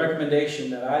 So the recommendation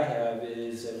that I have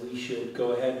is that we should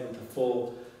go ahead with the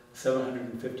full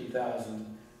 750,000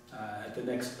 at the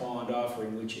next bond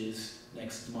offering, which is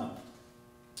next month.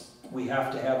 We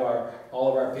have to have all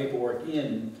of our paperwork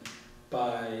in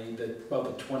by the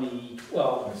 20.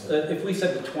 Well, if we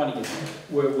said the 20th,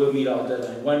 we'll meet all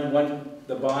deadline. When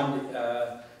the bond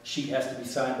sheet has to be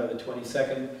signed by the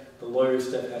 22nd. The lawyer's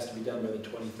stuff has to be done by the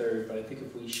 23rd. But I think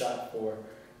if we shot for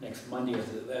next Monday as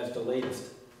the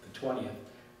latest, the 20th,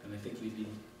 then I think we'd be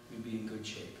in good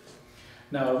shape.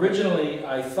 Now, originally,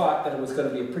 I thought that it was going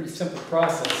to be a pretty simple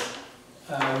process.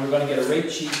 We're going to get a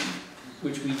rate sheet,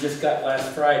 which we just got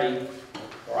last Friday,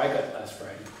 or I got last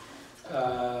Friday,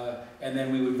 and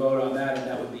then we would vote on that, and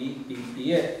that would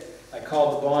be it. I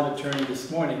called the bond attorney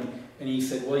this morning, and he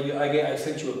said, well, I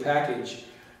sent you a package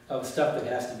of stuff that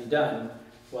has to be done.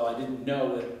 Well, I didn't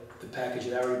know that the package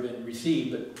had already been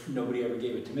received, but nobody ever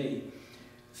gave it to me.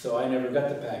 So I never got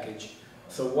the package.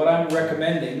 So what I'm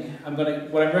recommending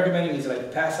is that I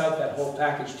pass out that whole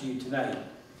package to you tonight,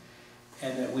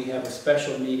 and that we have a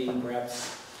special meeting,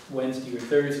 perhaps Wednesday or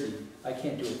Thursday. I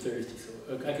can't do it Thursday, so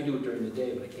I can do it during the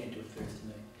day, but I can't do it Thursday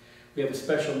night. We have a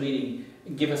special meeting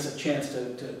and give us a chance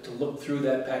to look through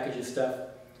that package of stuff,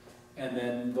 and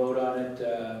then vote on it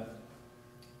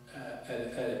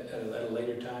at a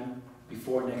later time,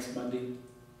 before next Monday.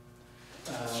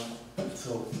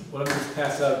 So what I'm going to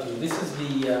pass out to you, this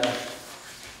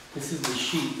is the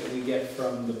sheet that we get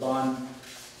from the bond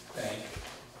bank.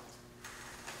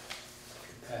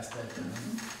 Pass that down.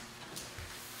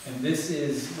 And this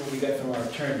is what we got from our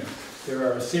attorney. There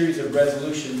are a series of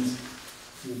resolutions.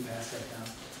 You can pass that down.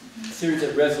 A series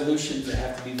of resolutions that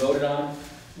have to be voted on.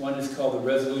 One is called the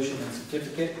resolution and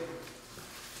certificate.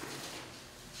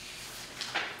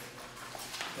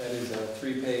 That is a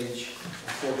 4-page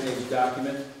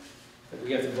document that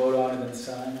we have to vote on and then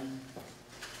sign.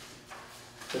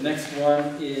 The next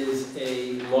one is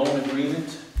a loan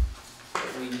agreement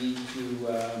that we need to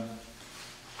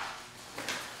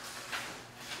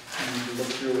look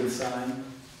through and sign.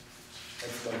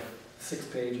 That's about a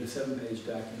 6-page or 7-page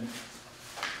document.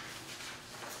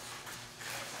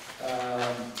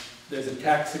 There's a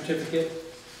tax certificate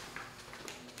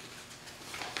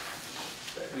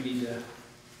that we need to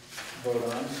vote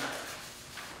on.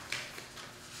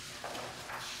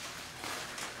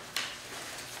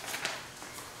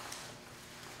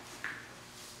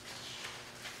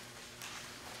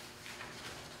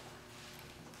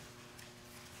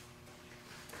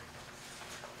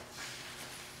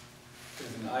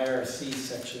 There's an IRC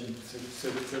section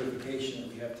certification that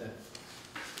we have to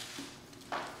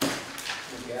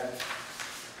look at.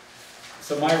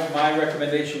 So my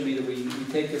recommendation would be that we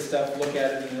take this stuff, look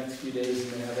at it in the next few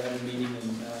days, and then have a meeting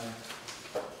and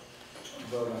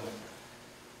vote on it.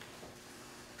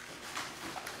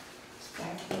 It's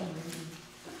back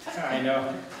in. I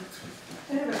know.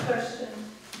 I have a question.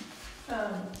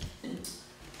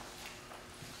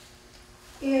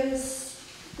 Is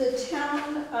the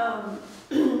town,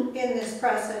 in this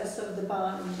process of the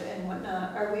bond and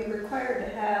whatnot, are we required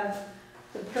to have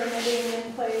the permitting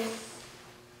in place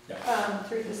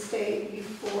through the state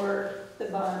before the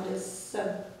bond is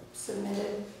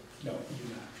submitted? No, you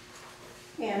do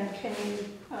not. And can you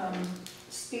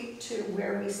speak to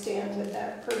where we stand with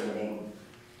that permitting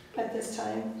at this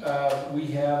time? We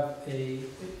have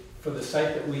for the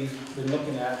site that we've been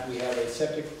looking at, we have a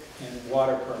septic and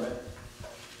water permit.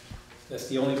 That's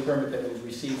the only permit that we've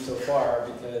received so far,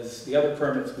 because the other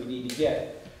permits we need to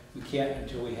get, we can't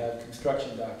until we have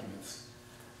construction documents.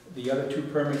 The other two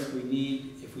permits we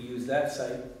need, if we use that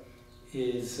site,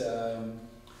 is a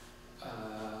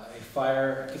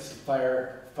fire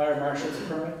marshal's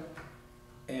permit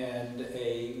and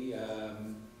a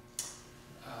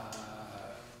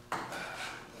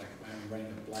I'm running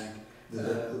a blank.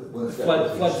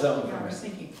 Flood zone Yeah, I was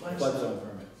permit. thinking Flood flood. zone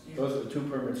permit. Those are the two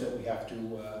permits that we have to.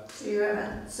 So you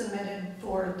haven't submitted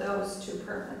for those two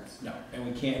permits? No, and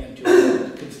we can't until we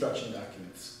have construction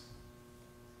documents.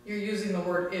 You're using the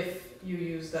word if you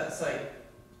use that site.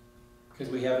 Because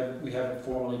we haven't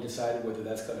formally decided whether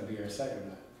that's gonna be our site or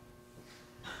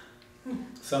not.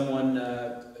 Someone,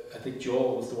 I think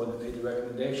Joel was the one that made the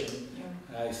recommendation.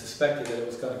 Yeah. I suspected that it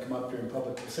was gonna come up during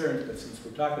public concerns, but since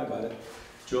we're talking about it,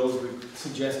 Joel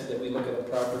suggested that we look at a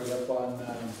property up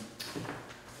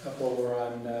over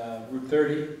on Route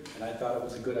 30, and I thought it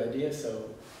was a good idea, so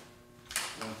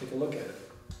I want to take a look at it.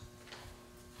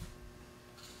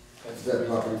 Is that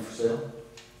property for sale?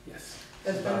 Yes.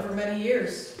 That's been for many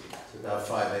years. It's about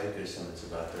 5 acres and it's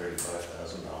about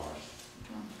 $35,000.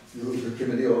 You look at the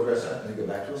committee, will address that and then get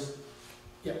back to us?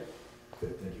 Yep.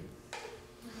 Good, thank you.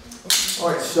 All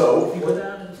right, so. If you go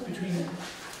down, it's between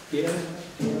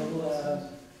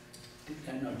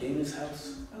Dana's house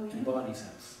Oh, yeah. and Bonnie's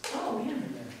house. Oh, yeah.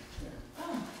 Yeah.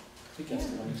 Oh, I think that's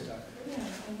the one he's talking about. yeah,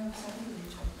 I know exactly what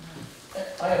you're talking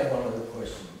about. I have one other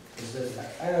question, is that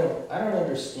I don't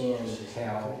understand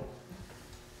how,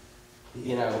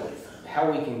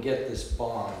 how we can get this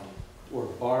bond or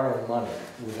borrow money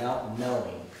without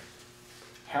knowing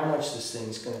how much this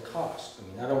thing's gonna cost. I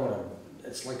mean, I don't wanna,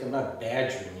 it's like I'm not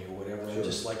badgering you or whatever, I'm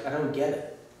just like, I don't get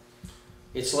it.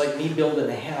 It's like me building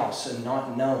a house and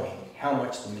not knowing how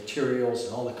much the materials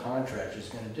and all the contractor's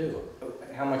gonna do,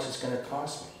 how much it's gonna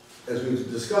cost me. As we've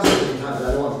discussed many times,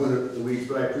 I don't want to go to the weeds,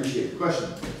 but I appreciate the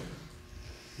question.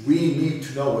 We need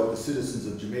to know what the citizens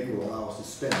of Jamaica will allow us to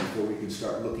spend before we can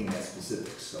start looking at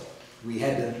specifics. So we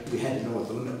had to know what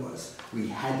the limit was. We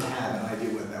had to have an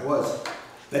idea what that was.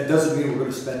 That doesn't mean we're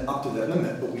going to spend up to that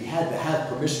limit, but we had to have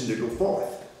permission to go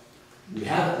forth. We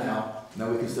have it now. Now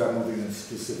we can start moving into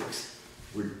specifics.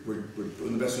 We're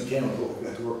doing the best we can with what we've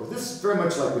got to work with. This is very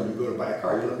much like when you go to buy a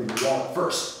car. You look in your wallet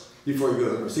first before you go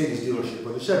to the Mercedes dealership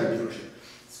or the Chevy dealership.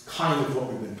 It's kind of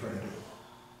what we've been trying to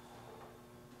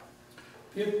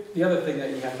do. The other thing that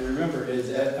you have to remember is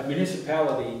that a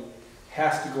municipality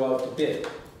has to go out to bid.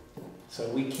 So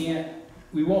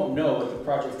we won't know what the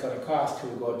project's gonna cost till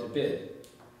we go out to bid.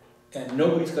 And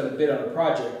nobody's gonna bid on a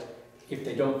project if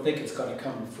they don't think it's gonna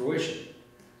come to fruition.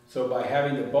 So by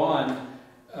having the bond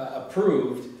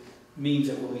approved means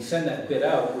that when we send that bid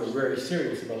out, we're very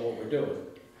serious about what we're doing.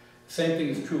 Same thing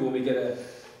is true when we get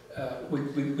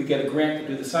we get a grant to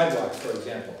do the sidewalks, for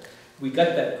example. We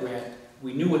got that grant,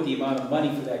 we knew what the amount of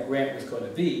money for that grant was going to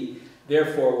be.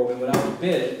 Therefore, when we went out to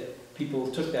bid,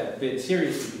 people took that bid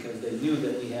seriously because they knew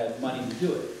that we had money to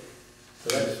do it. So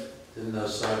that's. Didn't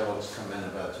those sidewalks come in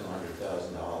about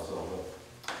 $200,000 over?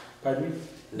 Pardon me?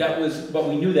 That was, but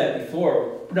we knew that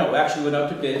before. No, actually went out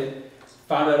to bid,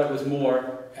 found out it was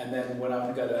more, and then went out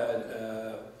and got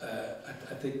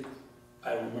I think,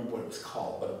 I don't remember what it was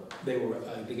called, but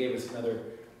they gave us another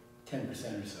 10%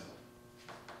 or so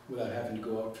without having to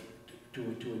go out to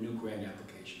a new grant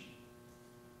application.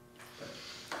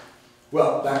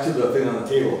 Well, back to the thing on the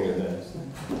table here then.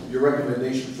 Your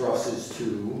recommendation for us is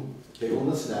to table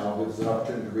this now, give us an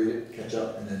opportunity to read it, catch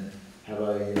up, and then have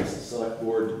a select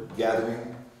board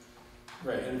gathering.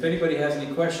 Right, and if anybody has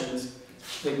any questions,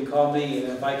 they can call me,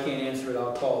 and if I can't answer it,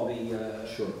 I'll call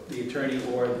the attorney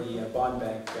or the bond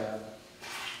bank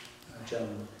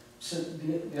gentleman. So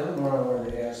the other one I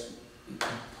wanted to ask,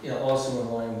 you know, also in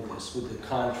line with this, with the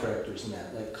contractors and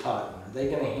that, like Cotton, are they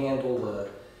gonna handle the,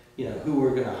 you know, who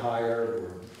we're gonna hire,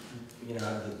 or, you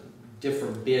know, the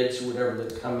different bids or whatever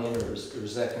that come in, or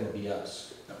is that gonna be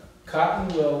us?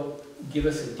 Cotton will give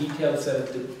us a detailed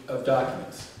set of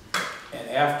documents. And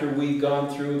after we've gone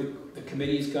through, the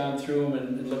committee's gone through them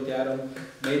and looked at them,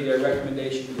 made their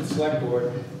recommendation to the select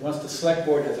board, once the select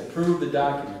board has approved the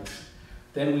documents,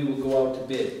 then we will go out to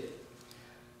bid.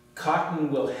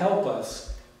 Cotton will help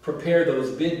us prepare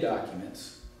those bid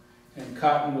documents, and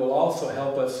Cotton will also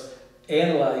help us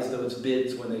analyze those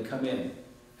bids when they come in,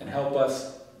 and help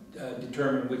us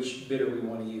determine which bidder we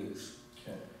want to use.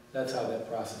 Okay. That's how that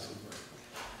process will work.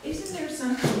 Isn't there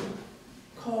something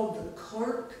called the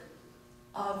clerk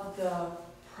of the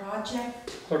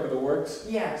project? Clerk of the works,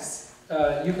 Yes.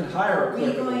 you can hire a Are clerk we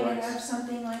of the going to works. have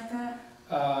something like that?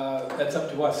 That's up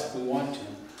to us if we want to.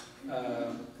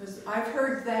 Because I've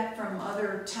heard that from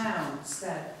other towns,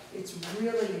 that it's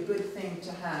really a good thing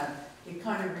to have. It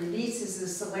kind of releases the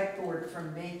select board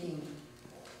from making,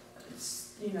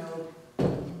 you know,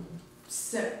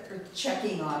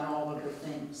 checking on all of the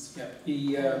things.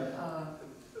 Yeah,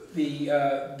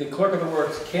 the clerk of the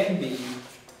works can be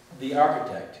the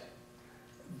architect.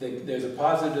 There's a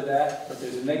positive to that, but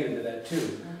there's a negative to that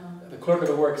too. The clerk of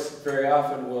the works very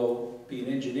often will be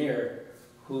an engineer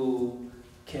who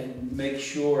can make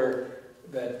sure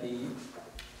that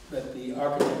the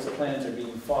architect's plans are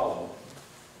being followed,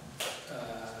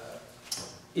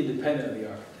 independent of the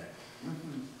architect.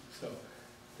 So,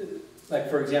 like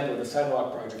for example, the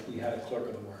sidewalk project, we had a clerk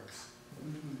of the works.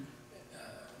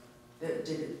 That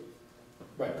did it.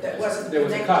 Right. That wasn't there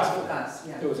was a connected cost. with us,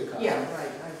 yeah. There was a cost. Yeah,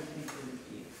 right, I would think it would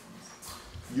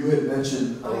be. You had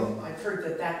mentioned, I've heard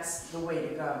that that's the way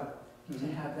to go, to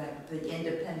have that, the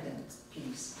independent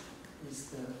piece is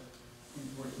the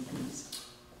important piece.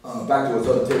 back to what's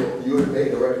on the table, you had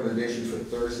made the recommendation for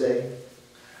Thursday,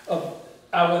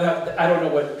 I don't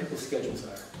know what people's schedules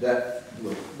are, that,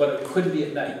 but it couldn't be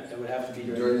at night. It would have to be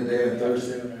during the day on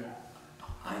Thursday? afternoon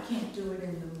I can't do it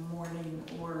in the morning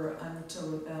or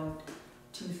until about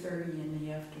 2:30 in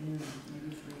the afternoon,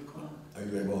 maybe 3 o'clock. Are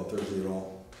you able on Thursday at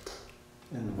all?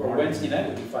 or Wednesday night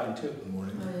would be fine too. In the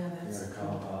morning? Oh, yeah, I that's. got a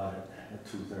call at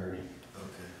 2:30.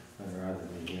 Okay. I'd rather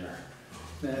be here.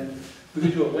 And we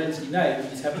could do it Wednesday night, we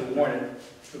just have to warn it.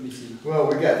 Let me see. Well,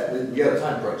 we got a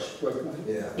time crunch.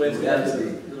 Yeah. Wednesday We have night's to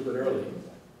a be, little bit early.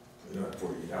 we don't have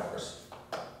 48 hours.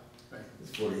 Right.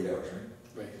 It's 48 hours,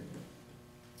 right?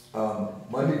 Right.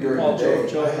 Monday during Paul, the day.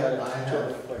 Joe I had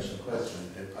have a question. a question,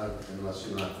 unless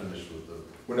you're not finished with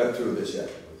We're not through this yet.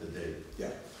 the date.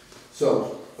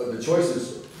 So, the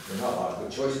choices, they're not a lot of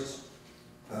good choices.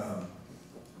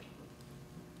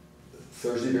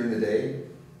 Thursday during the day.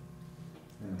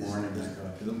 In the morning, I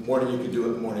got. In the morning, you can do it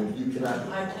in the morning, you cannot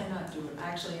do it. I cannot do it.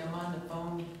 Actually, I'm on the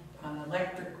phone on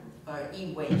electric,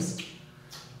 e-waste.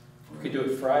 We could do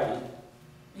it Friday.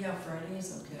 Yeah, Friday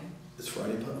is okay. Is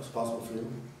Friday possible for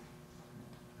you?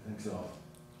 I think so.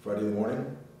 Friday in the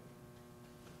morning?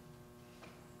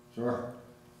 Sure.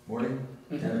 Morning,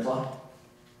 10 o'clock?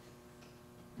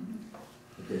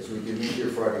 Okay, so we can meet here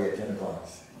Friday at 10 o'clock.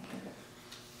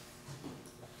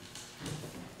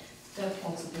 That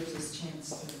also gives us a chance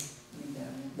to read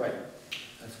that one. Right.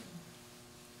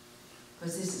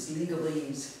 Because this is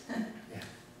legalese.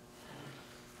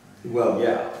 Well,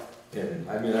 yeah, and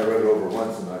I mean, I read it over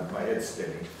once and my head's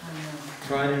spinning. I know.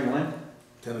 Friday when?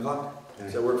 10 o'clock?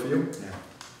 Does that work for you? Yeah.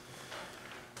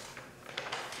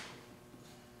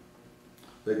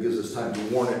 That gives us time to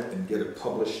warn it and get it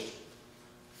published.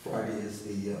 Friday is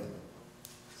the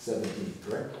 17th,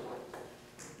 correct?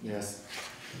 Yes.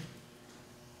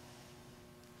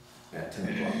 At 10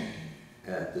 o'clock,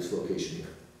 at this location here.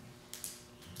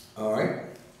 All right.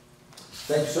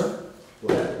 Thank you, sir.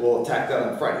 We'll attack that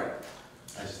on Friday.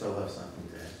 I still have something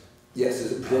to ask. Yes,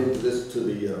 is it pertaining to this, to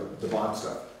the bond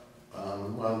stuff?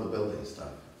 Well, the building stuff.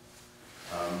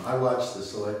 I watched the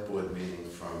select board meeting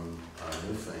from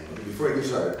Newfane. Before you get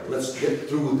started, let's get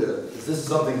through this is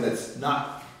something that's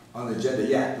not on the agenda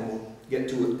yet, and we'll get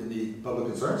to it in the public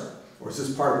concerns? Or is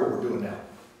this part of what we're doing now?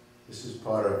 This is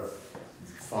part of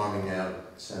farming out,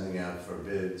 sending out for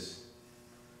bids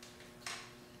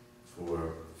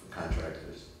for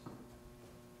contractors.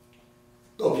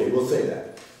 Okay, we'll say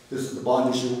that. This is the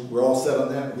bond issue. We're all set on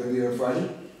that. We're gonna be here on Friday?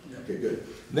 Okay, good.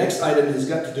 Next item has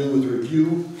got to do with review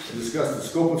and discuss the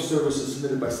scope of services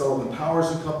submitted by Sullivan Powers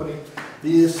and Company.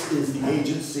 This is the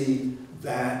agency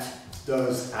that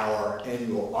does our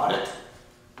annual audit.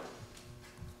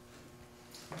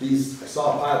 These, I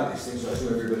saw a pile of these things, so I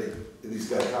assume everybody at least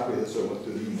got a copy of this, so I went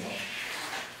through the email.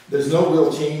 There's no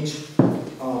real change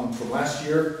from last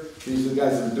year. These are the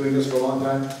guys that have been doing this for a long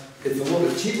time. It's a little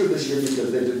bit cheaper this year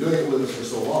because they've been doing it with us for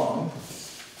so long.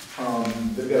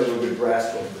 They've got a little good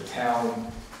grasp of the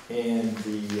town and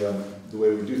the way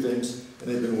we do things, and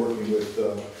they've been working with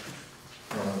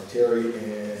Terry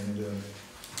and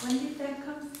When did that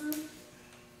come through?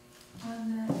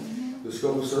 On that email? the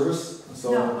scope of service.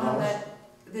 Sullivan No, on Powers. that,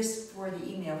 this for the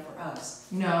email for us.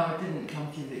 No, it didn't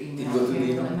come through the email. Didn't go through the It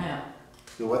came from email? the mail.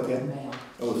 The what again? Mail.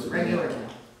 Oh, it's the Regular mail.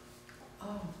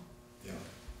 Oh,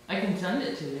 I can send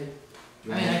it to you.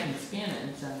 You I mean, want- I can scan it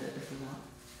and send it if you want.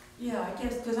 yeah, I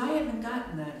guess, because I haven't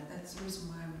gotten that. That's the reason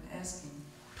why I'm asking.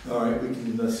 All right, we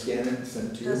can scan it and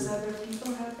send it to you. Does other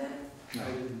people have that? No.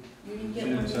 You didn't She get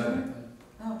didn't one send either? it.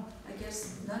 Oh, I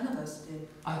guess none of us did.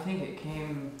 I think it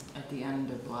came at the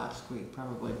end of last week,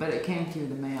 probably, but it came through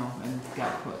the mail and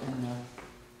got put in the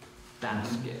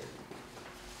basket.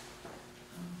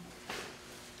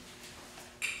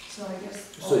 So I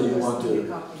guess So all you of want us need to-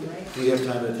 a copy, right? Do you have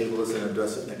time to table this and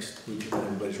address it next week when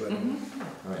everybody's ready? Mm-hmm.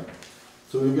 All right.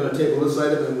 So we're gonna table this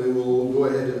item and we will go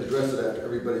ahead and address it after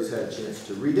everybody's had a chance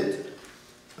to read it.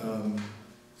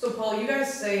 So Paul, you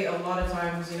guys say a lot of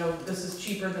times, you know, this is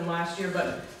cheaper than last year,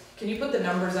 but can you put the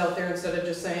numbers out there instead of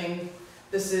just saying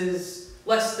this is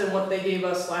less than what they gave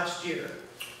us last year?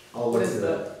 I'll What look is at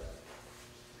the,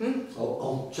 that.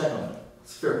 I'll check on it.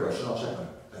 It's a fair question, I'll check on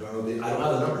it. I don't know, I don't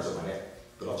have the numbers in my head,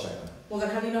 but I'll check on it. well then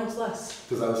how do you know it's less?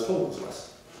 Because I was told it was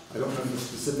less. I don't remember the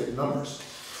specific numbers.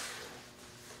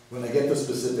 When I get the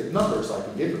specific numbers, I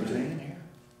can give them to you.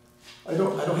 I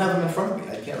don't have them in front of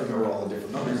me. I can't remember all the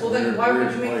different numbers. Well then why would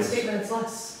weird you make the place. statement it's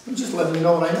less? I'm just letting you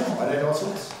know what I know, and I know it's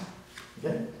less.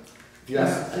 Okay? If you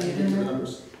ask, I Yeah, can give you the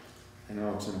numbers. I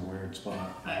know it's in a weird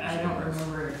spot. I don't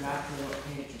remember exactly what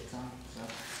page it's on,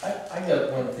 so. I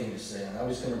got one thing to say, and I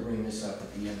was gonna bring this up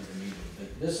at the end of the meeting,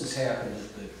 but this has happened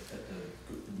at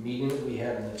the meeting that we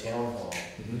had in the town hall,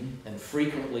 and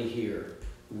frequently here,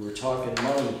 we're talking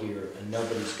money here, and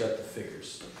nobody's got the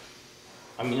figures.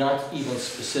 I mean, not even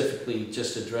specifically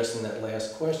just addressing that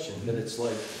last question, but it's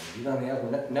like, you don't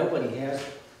have, nobody has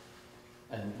it.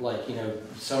 And like, you know,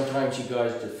 sometimes you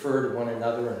guys defer to one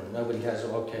another and nobody has it,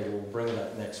 okay, we'll bring it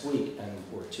up next week, and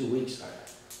we're 2 weeks out.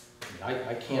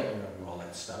 I can't remember all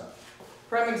that stuff.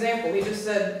 Prime example, we just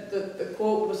said the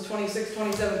quote was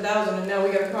 27,000 and now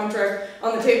we got a contract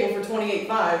on the table for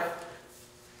 28,500.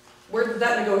 Where did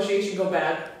that negotiation go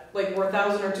bad? Like we're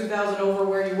 1,000 or 2,000 over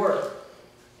where you were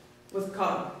with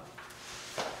Cotton.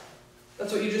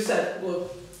 That's what you just said, Lou.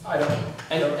 I don't,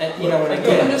 and you know, and I'm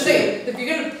again. just saying, if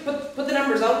you're gonna put the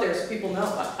numbers out there so people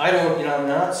know. I don't, you know, I'm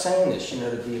not saying this, you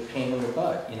know, to be a pain in the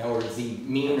butt, you know, or to be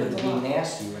mean or to be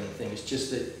nasty or anything. It's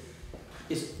just that,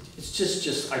 it's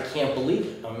just, I can't believe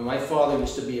it. I mean, my father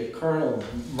used to be a colonel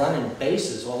running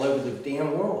bases all over the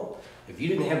damn world. If you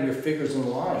didn't have your figures in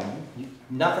line,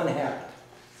 nothing happened.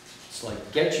 It's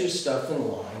like, get your stuff in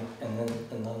line and then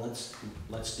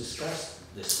let's discuss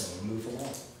this thing and move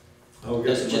along.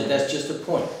 That's just a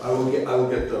point. I will get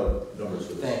the numbers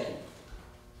for this. Thank you.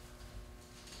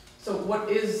 So what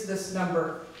is this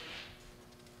number?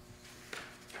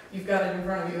 You've got it in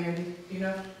front of you, Andy, do you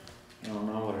know? I don't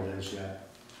know what it is yet.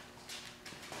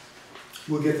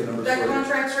 We'll get the numbers for That you.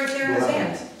 contract's right there in his We'll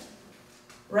have hand,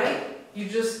 right? You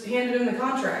just handed him the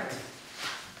contract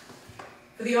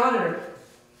for the auditor.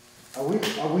 Are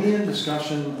we in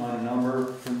discussion on a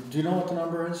number? Do you know what the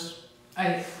number is?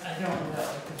 I don't know.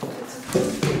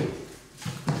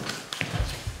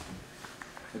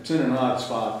 It's in an odd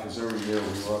spot, because every year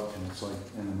we look and it's like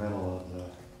in the middle of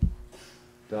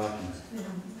the document.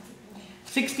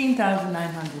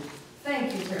 16,900.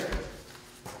 Thank you, Terry.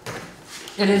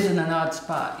 It is in an odd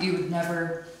spot. You would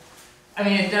never, I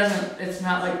mean, it doesn't, it's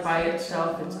not like by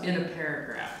itself, it's in a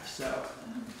paragraph, so.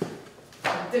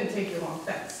 It didn't take you long,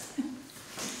 thanks.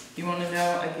 You wanna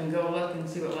know, I can go look and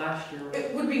see what last year was.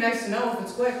 It would be nice to know if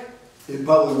it's quick. It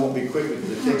probably won't be quick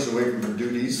because it takes away from your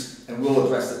duties, and we'll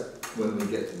address it when we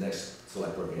get to the next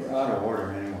select board meeting. We're out of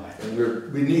order anyway.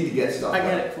 And we need to get stuff I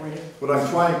done. get it for you. What I'm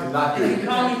trying to not do. If you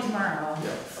call me tomorrow, Yeah.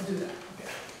 I'll do that.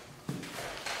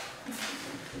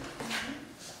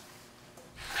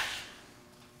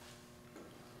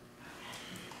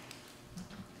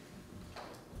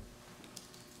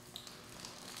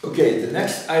 Okay, the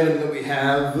next item that we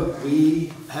have,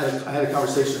 I had a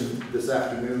conversation this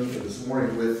afternoon, or this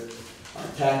morning with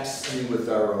with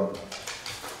our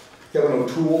Kevin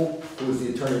O'Toole, who is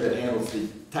the attorney that handles the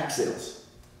tax sales.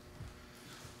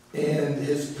 And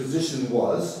his position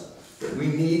was that we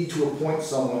need to appoint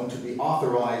someone to be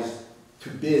authorized to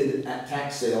bid at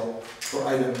tax sale for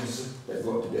items that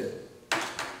go up to bid.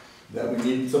 That we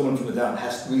need someone from the town,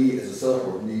 we as a select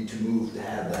board need to move to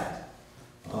have that,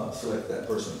 select that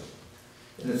person.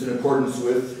 And it's in accordance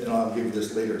with, and I'll give you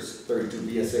this later, 32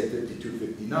 BSA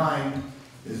 5259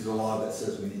 is the law that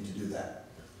says we need to do that.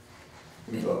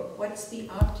 What's the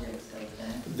object of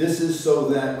that? This is so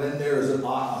that when there is a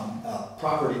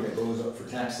property that goes up for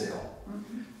tax sale,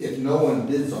 if no one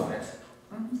bids on it,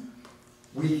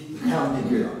 the town can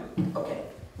bid on it. Okay.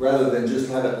 Rather than just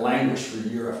have it languish for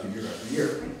year after year after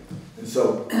year. And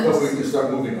so, we can start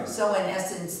moving on. So in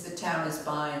essence, the town is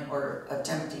buying or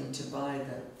attempting to buy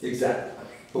the... Exactly.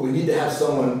 But we need to have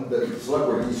someone, the select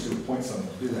board needs to appoint someone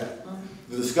to do that.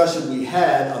 The discussion we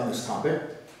had on this topic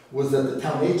was that the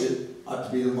town agent ought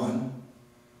to be the one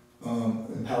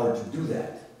empowered to do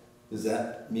that. Does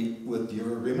that meet with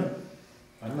your agreement?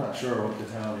 I'm not sure what the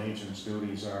town agent's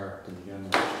duties are to begin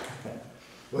with.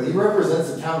 Well, he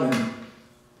represents the town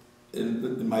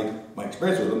in my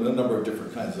experience with him, a number of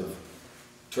different kinds of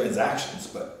transactions,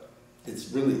 but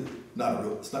it's really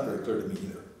it's not very clear to me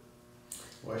either.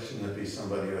 Why shouldn't it be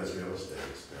somebody who has real estate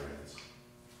experience?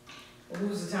 Well,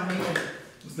 who's the town agent?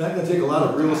 It's not gonna take a lot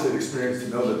of real estate experience to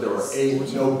know that there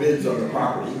are no bids on the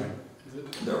property.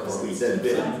 Therefore, we then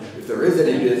bid. If there is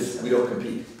any bids, we don't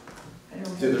compete.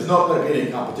 So there's not gonna be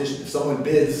any competition. If someone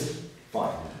bids,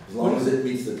 fine, as long as it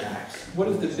meets the tax. What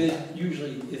is the bid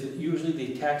usually? Is it usually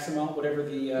the tax amount, whatever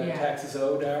the taxes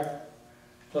owed are,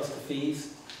 plus the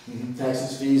fees?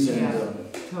 Taxes, fees,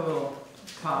 and, Total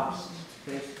cost,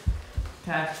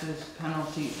 taxes,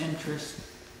 penalty, interest,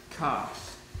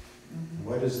 costs.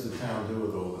 What does the town do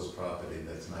with all this property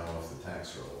that's now off the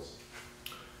tax rolls?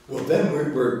 well, then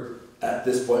we're at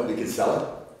this point, we can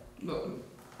sell Look,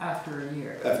 after a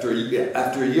year. it. After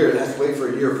a year, it has to wait for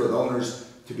a year for the owners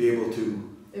to be able to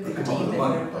If come we up with the deem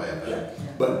money. it. Buy it Yeah. back?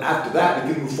 But after that,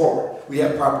 we can move forward. We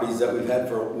have properties that we've had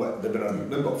for they've been on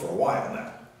limbo for a while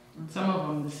now. Some of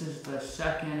them, this is the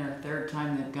second or third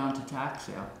time they've gone to tax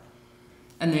sale.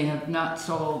 And they have not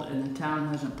sold and the town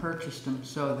hasn't purchased them,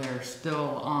 so they're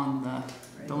still on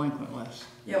the delinquent list.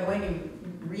 Yeah, when you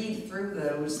read through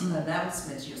those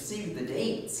announcements, you'll see the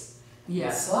dates.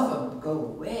 Some of them go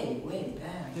way, way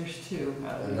back. There's two.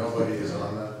 And nobody is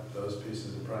on those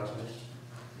pieces of property?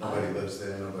 Nobody lives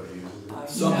there, nobody uses it?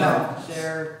 Somehow. No,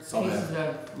 they're Somehow. pieces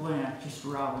of land, just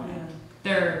raw land.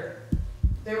 Yeah.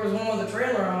 There was one with a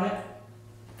trailer on it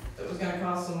that was gonna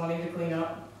cost some money to clean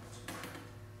up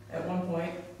at one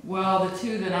point. Well, the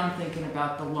two that I'm thinking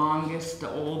about, the longest, the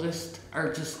oldest,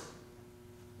 are just,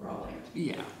 Raw land.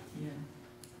 yeah.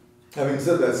 Having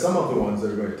said that, some of the ones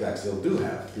that are going to tax sale do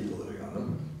have people living on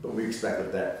them, but we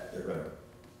expect that they're going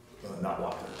to not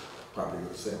want their property go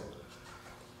to sale.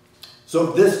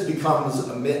 So this becomes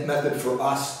a method for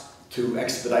us to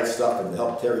expedite stuff and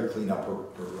help Terry clean up her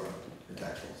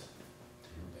tax rolls.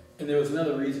 And there was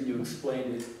another reason you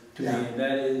explained it to me, and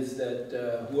that is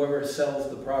that whoever sells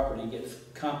the property gets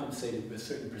compensated with a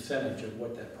certain percentage of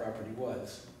what that property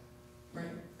was. Right.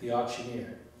 The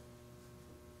auctioneer.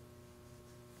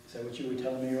 Is that what you were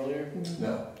telling me earlier?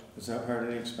 No, Is that part of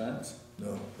the expense?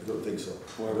 no, I don't think so.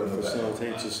 Whoever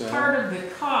facilitates the sale? Part of the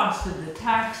cost of the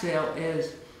tax sale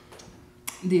is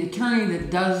the attorney that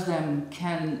does them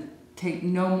can take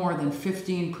no more than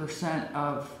 15%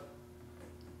 of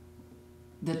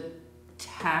the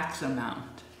tax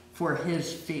amount for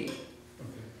his fee. Okay.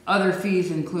 Other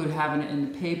fees include having it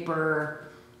in the paper,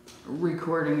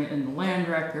 recording it in the land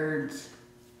records.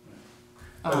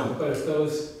 But if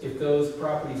those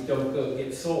properties don't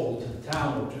get sold to the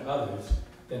town or to others,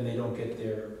 then they don't get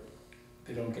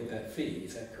that fee,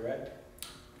 is that correct?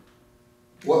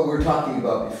 What we were talking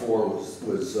about before was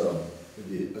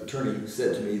the attorney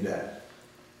said to me that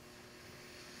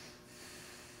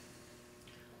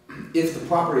if the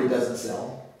property doesn't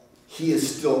sell, he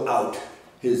is still out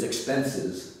his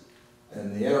expenses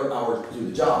and the hours to do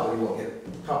the job, but he won't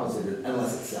get compensated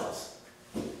unless it sells.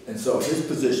 And so his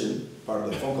position, part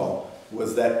of the phone call,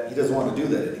 was that he doesn't want to do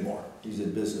that anymore. He's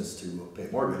in business to pay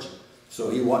mortgage. So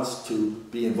he wants to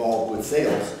be involved with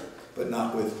sales, but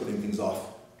not with putting things off,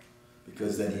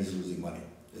 because then he's losing money.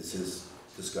 It's his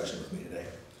discussion with me today.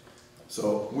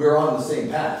 So we're on the same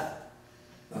path.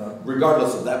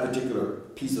 Regardless of that particular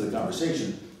piece of the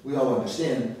conversation, we all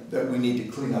understand that we need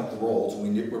to clean up the rolls.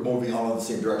 We're moving all in the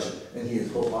same direction, and he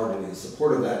is wholeheartedly in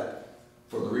support of that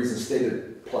for the reasons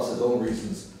stated, plus his own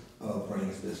reasons of running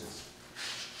his business.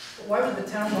 Why would the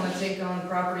town wanna take on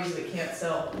properties they can't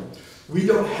sell? We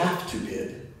don't have to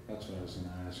bid. That's what I was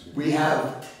gonna ask you. We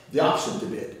have the option to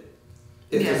bid.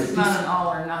 If Yeah, there's a it's not piece- an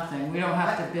all or nothing. We don't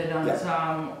have to bid on Yeah.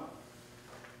 some.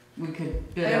 We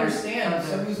could bid I on understand,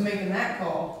 so other. who's making that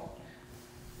call?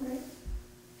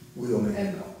 we will make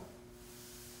it.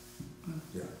 And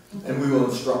Yeah. And we will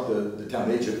instruct the town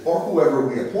agent or whoever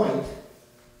we appoint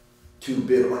to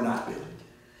bid or not bid.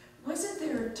 Wasn't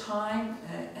there a time,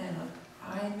 and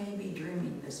I may be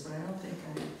dreaming this, but I don't think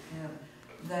I am,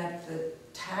 that the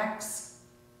tax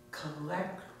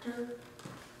collector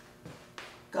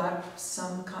got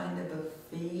some kind of a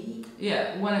fee?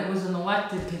 Yeah, when it was an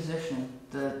elected position,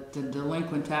 the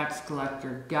delinquent tax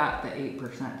collector got the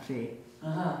 8% fee.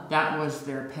 Uh-huh, That was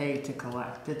their pay to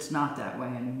collect. It's not that way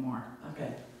anymore.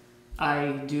 okay.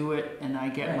 I do it and I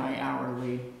get my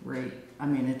hourly rate. I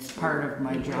mean, it's part of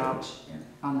my job Yeah,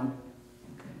 on the,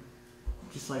 okay.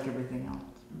 just like everything else.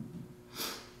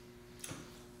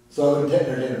 So I would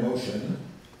entertain a motion.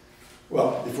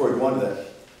 Well, before we go on to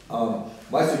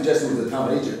that, my suggestion was the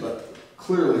town agent, but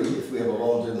clearly if we have a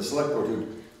volunteer in the select board who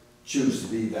choose to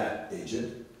be that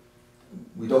agent,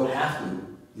 we don't have to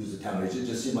use the town agent, it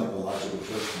just seemed like a logical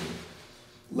choice to me.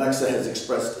 Lexa has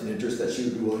expressed an interest that she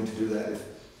would be willing to do that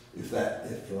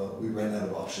if we ran out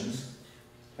of options.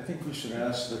 I think we should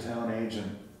ask the town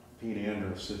agent, Pete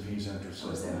Andrews, if he's interested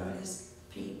Oh, is in that what that. it is?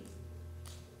 Pete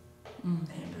Mm.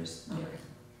 Andrews? Yeah. Okay.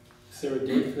 Is there a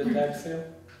date for the tax sale?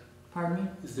 Pardon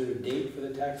me? Is there a date for the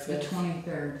tax The sale?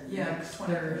 23rd, Yeah, next 23rd.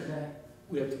 Thursday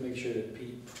We have to make sure that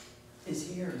Pete Is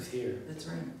here, is here. that's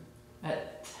right.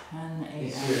 at 10 a.m.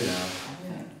 He's here now.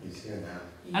 I think. He's here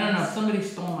now. I don't know, somebody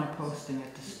stole my posting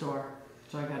at the store,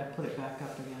 so I gotta put it back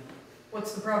up again.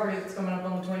 what's the property that's coming up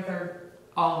on the 23rd?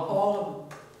 All of them. All of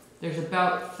them, There's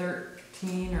about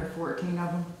 13 or 14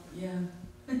 of them.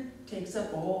 yeah. Takes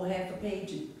up a whole half a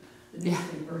page in the Yeah.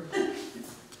 newspaper.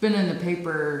 It's been in the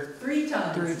paper 3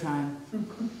 times. 3 times.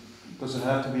 Does it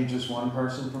have to be just one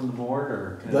person from the board,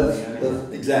 or can it be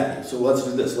anyone? Exactly, so let's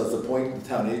do this, let's appoint the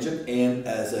town agent and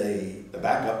as a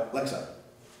backup, Lexa.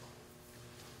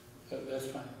 That's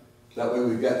fine. That way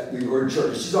we're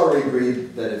sure, she's already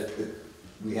agreed that if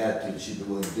we had to, she'd be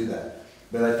willing to do that.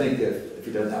 But I think if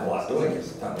he doesn't have a lot doing,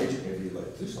 as a town agent, maybe he'd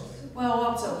like to do something. Well,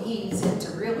 also, he's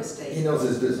into real He estate, knows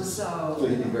his business, so so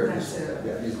he'd be very that's useful. a,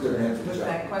 Yeah, he's a good man for the put job.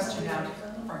 that question out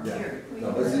front Yeah. here.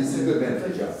 No, but he's a good man for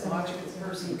the job. Logical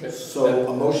person. Okay. So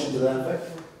a motion to that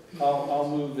effect? I'll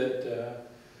move that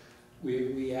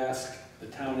we ask the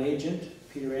town agent,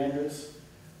 Peter Andrews,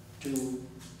 to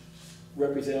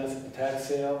represent us at the tax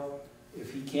sale.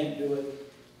 If he can't do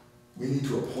it, We need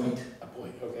to appoint.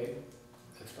 okay,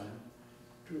 that's fine.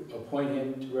 To appoint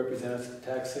him to represent us at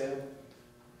the tax sale.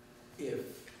 If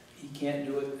he can't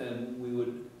do it, then we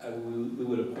would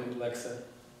appoint Lexa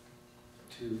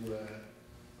to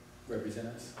represent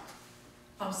us.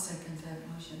 I'll second that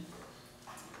motion.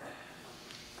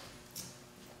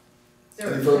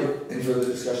 Any further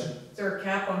discussion? Is there a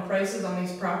cap on prices on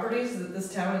these properties that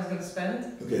this town is gonna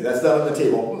spend? Okay, that's not on the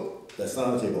table. That's not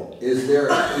on the table. Is there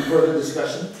any further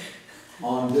discussion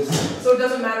on this? So it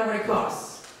doesn't matter what it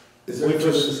costs? Is there any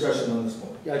further discussion on this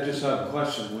one? I just have a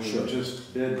question. We Sure. would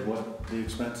just bid what the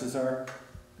expenses are? Is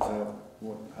that how that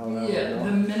would Yeah, the go?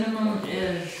 minimum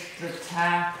is the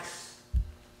tax,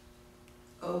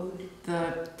 Owed.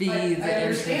 the fee I that they're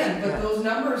understand, taking. but those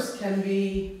numbers can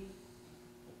be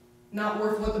not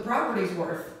worth what the property's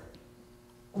worth.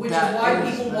 Which is That why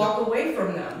is people the- walk away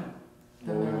from them.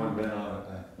 Well, we wouldn't bid on it,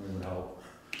 then. We would help.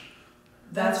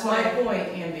 That's my point,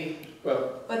 Andy.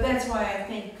 Well, But that's why I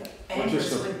think Andrews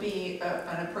just a- would be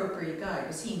an appropriate guy,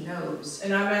 because he knows.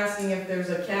 And I'm asking if there's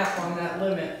a cap on that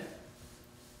limit.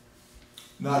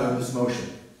 Not on this motion.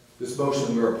 This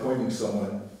motion, we're appointing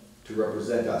someone to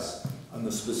represent us. On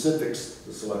the specifics,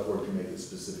 the select board can make a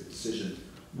specific decision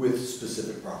with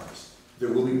specific properties. There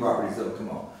will be properties that will come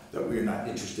up that we are not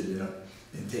interested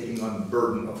in taking on the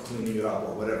burden of cleaning it up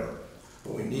or whatever.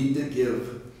 But we need to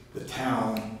give the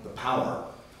town the power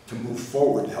to move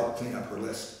forward to help clean up her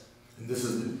list. And this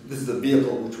is the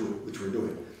vehicle which we're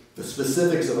doing. The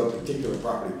specifics of a particular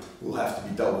property will have to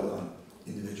be dealt with on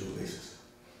an individual basis.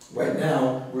 Right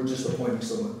now, we're just appointing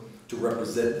someone to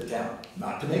represent the town,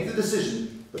 not to make the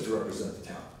decision, but to represent the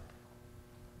town.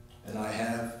 And I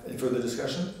have, any further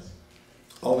discussion?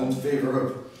 All in favor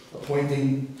of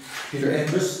appointing Peter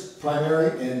Andrus primary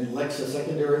and Lexa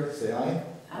secondary, say aye.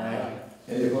 Aye.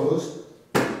 Any opposed?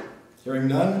 Hearing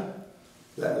none,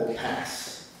 that will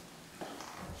pass.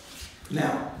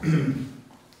 Now,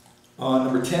 on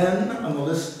number 10 on the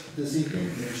list this evening,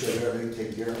 make sure I have everything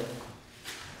taken care of.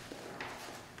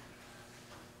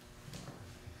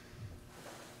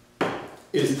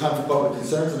 It is time for public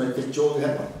concerns, and I think Joel, you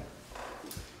had one.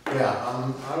 Yeah,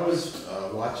 I was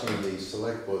watching the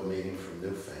select board meeting from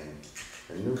Newfane,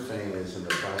 and Newfane is in the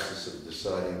process of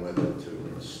deciding whether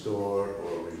to restore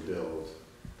or rebuild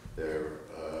their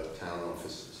town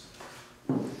offices.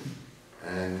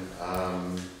 And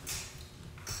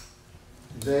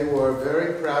they were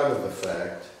very proud of the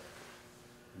fact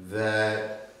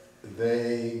that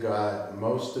they got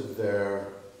most of their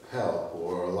help,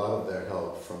 or a lot of their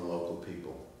help, from local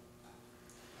people.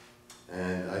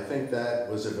 And I think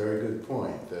that was a very good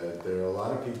point, that there are a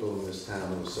lot of people in this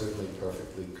town who are certainly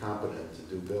perfectly competent to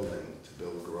do building, to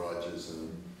build garages and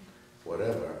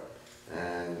whatever.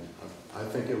 And I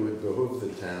think it would behoove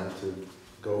the town to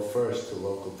go first to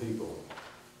local people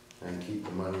and keep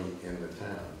the money in the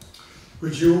town.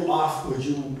 Would you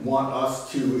want us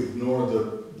to ignore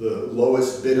the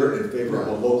lowest bidder in favor of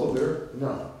a local bidder?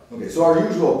 No. Okay, so our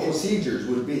usual procedures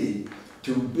would be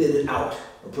to bid it out,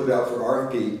 or put it out for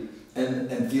RFP,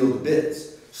 and field the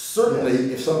bids.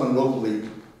 Certainly, if someone locally...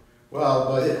 Well,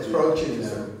 but approaching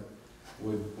them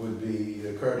would be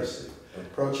a courtesy.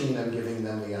 Approaching them, giving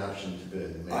them the option to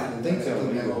bid. I think so.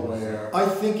 Making them aware. I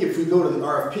think if we go to the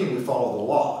RFP, we follow the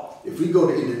law. If we go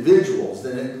to individuals,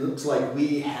 then it looks like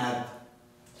we have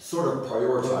sort of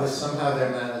prioritized. Well, somehow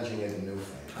they're managing it in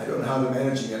Newfane. I don't know how they're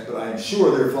managing it, but I'm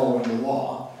sure they're following the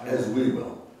law, as we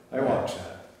will. I watch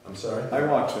that. I'm sorry? I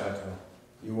watch that though.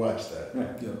 You watch that?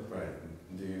 Yeah.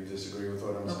 Right. Do you disagree with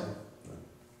what I'm saying?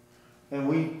 And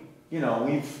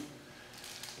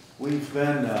we've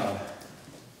been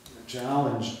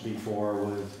challenged before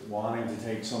with wanting to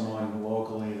take someone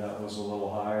locally that was a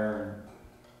little higher, and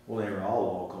well, they were all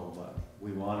local, but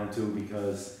we wanted to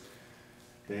because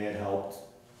they had helped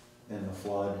in the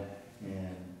flood,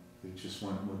 and we just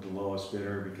went with the lowest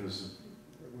bidder because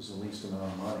it was the least amount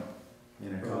of money,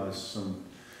 and it caused some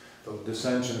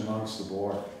dissension amongst the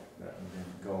board that we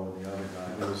didn't go with the other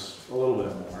guy. It was a little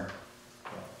bit more.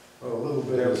 Well, a little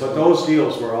bit. But those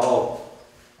deals were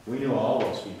we knew all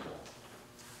those people.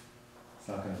 It's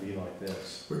not gonna be like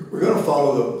this. We're gonna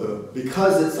follow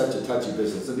because it's such a touchy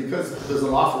business, and because there's an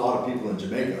awful lot of people in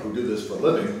Jamaica who do this for a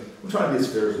living, we're trying to be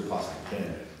as fair as we possibly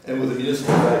can. And with the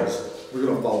municipal regs, we're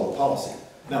gonna follow the policy.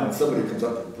 Now, when somebody comes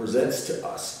up and presents to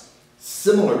us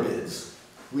similar bids,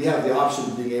 we have the option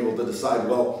of being able to decide,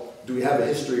 well, do we have a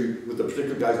history with a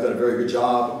particular guy who's done a very good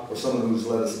job, or someone who's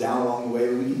let us down along the way?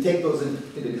 We can take those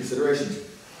into considerations.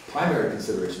 Primary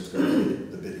consideration is going to be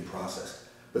the bidding process.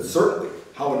 But certainly,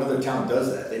 how another town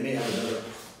does that, they may have another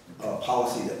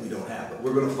policy that we don't have, but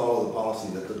we're going to follow the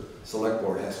policy that the select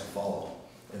board has to follow,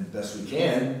 and best we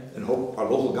can, and hope our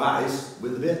local guys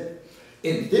win the bid.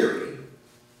 In theory,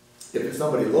 if it's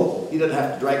somebody local, he doesn't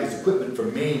have to drag his equipment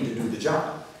from Maine to do the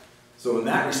job. So in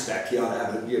that respect, he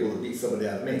ought to be able to beat somebody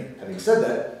out of Maine. Having said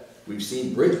that, we've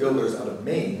seen bridge builders out of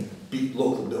Maine beat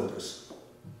local builders.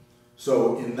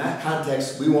 So in that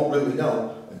context, we won't really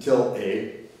know until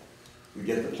we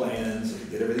get the plans, we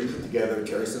get everything put together,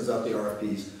 Terry sends out the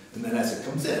RFPs, and then as it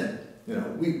comes in,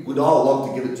 we would all love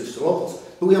to give it just to locals,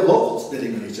 but we have locals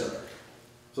bidding on each other.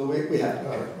 So we have to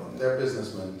care about that. They're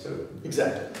businessmen too.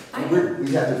 Exactly.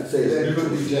 We have to say There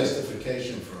could be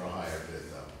justification for a higher bid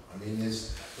though. I mean,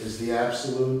 is the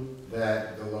absolute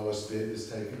that the lowest bid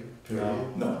is taken?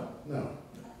 No.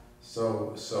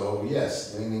 So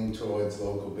yes, leaning towards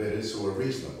local bidders who are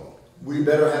reasonable. We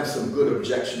better have some good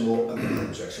objective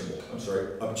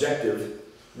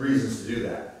reasons to do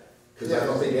that. Because I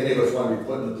don't think any of us want to be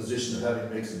put in the position of having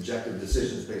to make subjective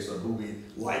decisions based on who we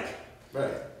like.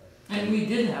 Right. And we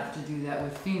did have to do that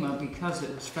with FEMA because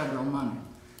it was federal money.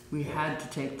 We had to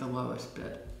take the lowest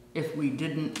bid. If we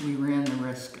didn't, we ran the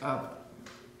risk of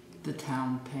the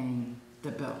town paying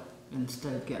the bill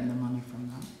instead of getting the money from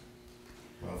them.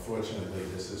 Well, fortunately,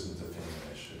 this isn't a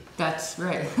FEMA issue. That's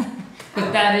right.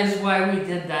 But that is why we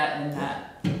did that and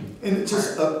that. And it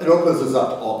just it opens us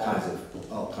up to all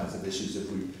kinds of issues if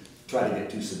we try to get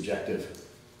too subjective.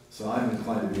 So I'm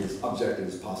inclined to be as objective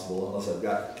as possible unless I've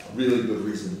got a really good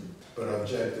reason. But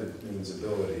objective means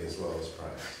ability as well as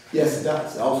price. Yes, it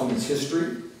does. It also means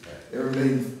history.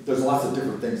 There's lots of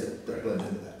different things that blend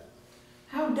into that.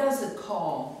 How does a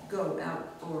call go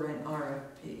out for an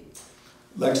RFP?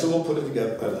 Lexa will put it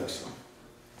together. Lexa.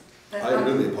 I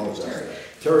really apologize for that.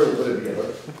 Terry will put it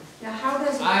together. Now, how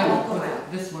does a I call will go put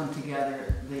out? this one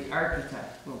together. The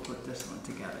architect will put this one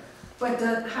together. But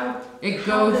how It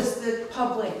how goes. does the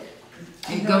public?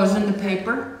 It goes in the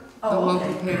paper, the Oh, local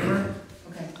okay. paper.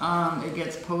 Okay. It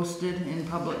gets posted in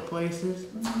public places.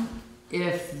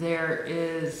 If there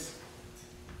is,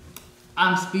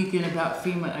 I'm speaking about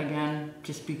FEMA again,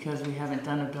 just because we haven't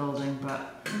done a building,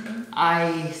 but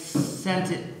I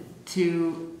sent it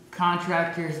to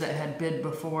contractors that had bid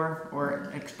before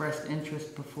or expressed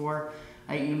interest before.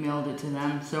 I emailed it to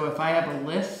them. So if I have a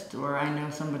list or I know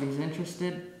somebody's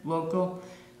interested, local,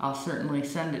 I'll certainly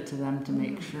send it to them to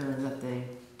make sure that they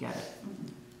get it.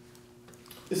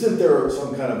 Isn't there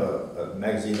some kind of a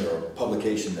magazine or a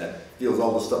publication that deals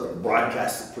all this stuff and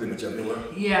broadcasts it pretty much everywhere?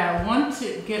 Yeah, once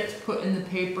it gets put in the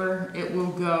paper, it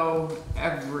will go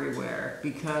everywhere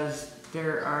because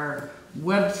there are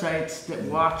websites that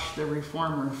watch the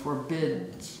reformer for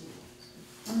bids.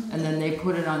 And then they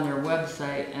put it on their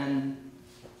website and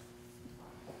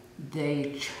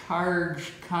they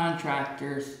charge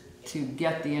contractors to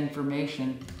get the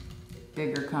information.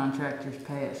 Bigger contractors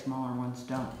pay it, smaller ones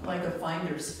don't. Like a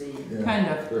finder's fee. Yeah, Kind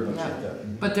of, very much yeah. like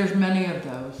that. But there's many of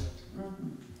those.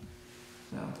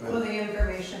 So, Will the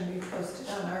information be posted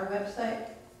on our website?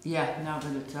 yeah, now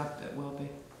that it's up, it will be.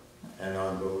 And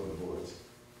on bulletin boards.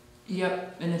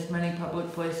 Yep, in as many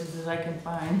public places as I can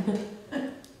find.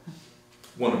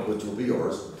 One of which will be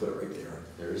yours, we'll put it right there,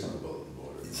 There is no bulletin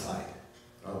board. inside.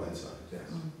 Oh, inside. Yes.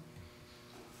 Mm.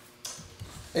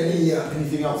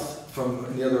 Anything else from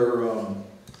any other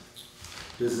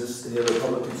business, any other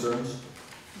public concerns?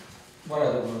 One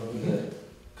other one,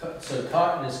 so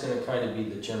Cotton is gonna kind of be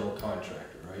the general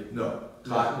contractor, right? No,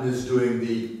 Cotton is doing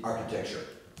the architecture.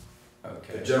 The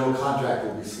Okay. general contractor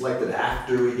will be selected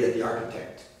after we get the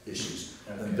architect issues,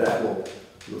 and Okay. that will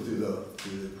go through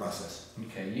the process.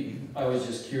 Okay, I was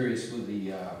just curious with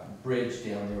the bridge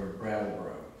down there in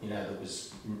Brattleboro, you know, that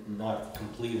was not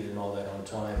completed and all that on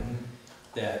time.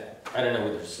 That, I don't know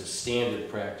whether it's a standard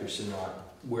practice or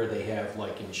not, where they have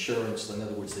like insurance, in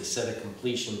other words, they set a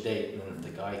completion date, and then if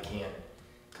the guy can't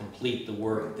complete the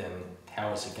work, then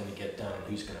how is it gonna get done, and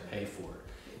who's gonna pay for it?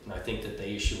 And I think that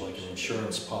they issue like an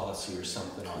insurance policy or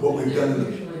something on What that. we've done in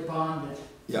the Usually bonded.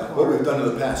 Yeah, what we've done in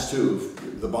the past too,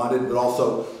 the bonded, but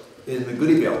also in the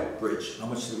Goodyear Bridge. How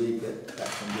much did we get back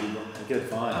from Goodyear? I get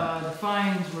fined. The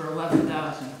fines were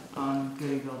 11,000 on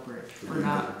Goodyville Bridge for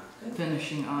not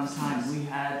finishing on time. We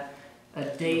had a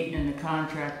date in the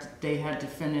contract that they had to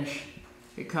finish.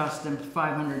 It cost them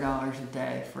 $500 a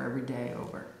day for every day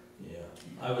over. Yeah,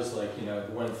 I was like, you know,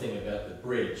 the one thing about the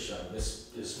bridge, this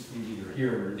is neither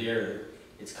here nor there,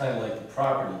 it's kind of like the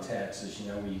property taxes, you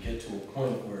know, where you get to a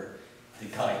point where the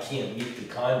guy can't meet the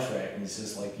contract, and it's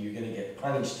just like, you're gonna get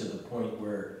punished to the point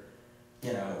where,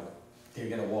 you know, they're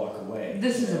gonna walk away.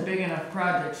 This is a big enough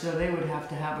project, so they would have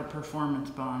to have a performance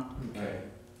bond Okay.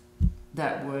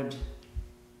 that would,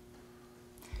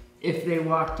 if they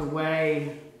walked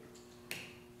away,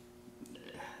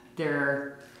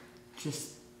 they're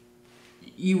just,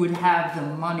 you would have the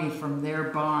money from their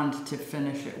bond to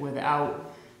finish it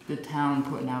without the town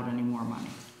putting out any more money,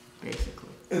 basically.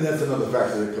 And that's another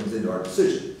factor that comes into our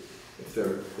decision. If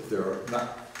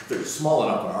they're small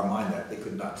enough in our mind that they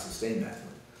could not sustain that,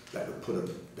 that would put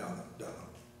them down the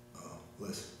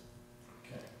list.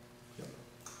 Okay.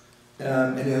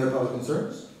 Any other public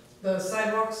concerns? The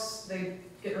sidewalks, they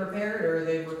get repaired or are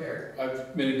they repaired?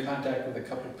 I've been in contact with a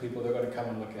couple of people, they're gonna come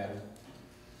and look at it.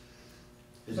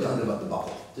 It's nothing about the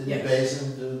bubble. Did Yes. the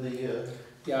basin do the,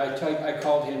 Yeah, I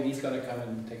called him, he's gonna come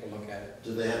and take a look at it.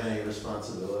 do they have any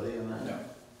responsibility in that? No.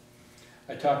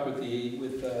 I talked with the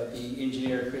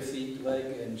engineer, Chrissy Legg,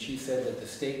 and she said that the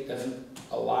state doesn't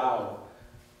allow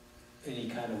any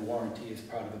kind of warranty as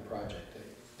part of the project.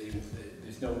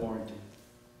 There's no warranty.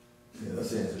 Yeah, that's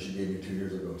the answer she gave me 2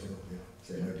 years ago too. Yeah,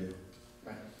 same idea.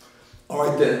 Right. All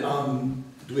right then,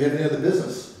 do we have any other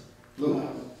business? Lou?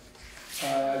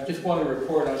 I just want to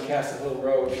report on Castle Hill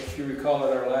Road. If you recall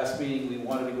at our last meeting, we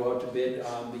wanted to go out to bid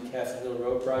on the Castle Hill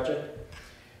Road project.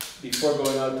 Before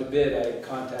going out to bid, I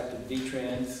contacted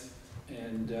V-Trans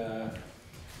and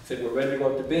said we're ready to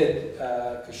go out to bid,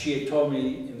 because she had told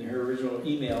me in her original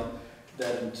email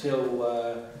that until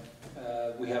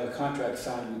we have a contract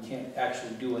signed, we can't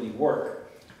actually do any work.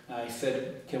 I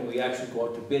said, can we actually go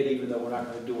out to bid even though we're not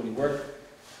going to do any work?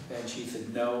 And she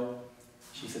said no.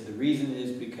 She said the reason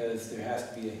is because there has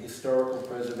to be a historical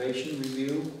preservation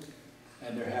review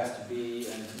and there has to be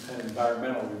some kind of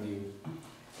environmental review.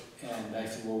 And I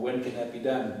said, well, when can that be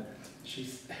done?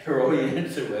 Her only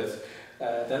answer was,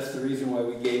 that's the reason why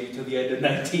we gave you till the end of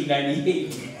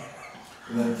 1998.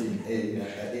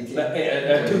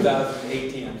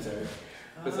 2018, I'm sorry.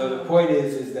 But so the point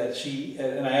is that she,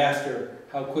 and I asked her,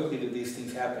 how quickly do these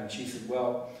things happen? She said,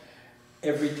 well,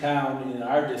 every town in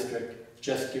our district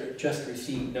just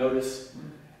received notice,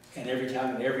 and every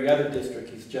town in every other district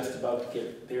is just about to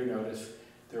get their notice.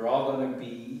 They're all going to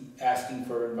be asking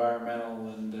for environmental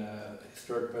and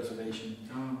historic preservation.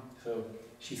 So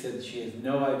she said she has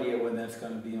no idea when that's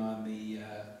going to be on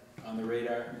the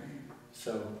radar.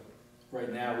 So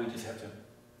Right now, we just have to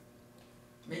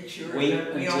Make sure wait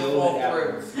that we don't until fall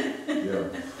it through.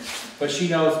 happens. Yeah. But she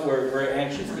knows we're very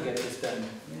anxious to get this done.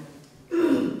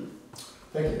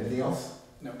 Thank you. Anything else?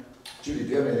 No. Judy, do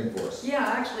you have anything for us? Yeah,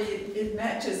 actually, it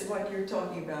matches what you're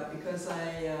talking about, because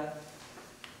I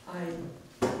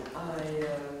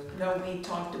know we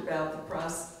talked about the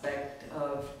prospect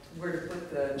of where to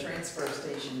put the transfer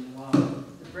station while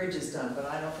the bridge is done, but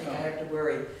I don't think I have to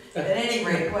worry. At any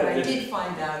rate, what I did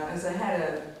find out is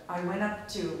I went up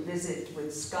to visit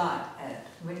with Scott at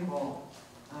Winhall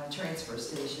transfer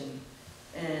station,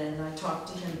 and I talked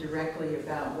to him directly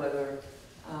about whether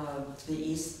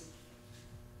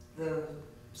the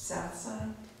south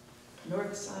side,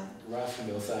 north side?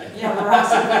 Rossville side. Yeah, the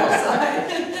Rossville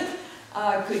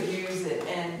side could use it,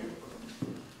 and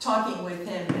talking with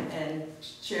him and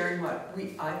sharing what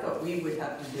I thought we would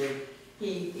have to do,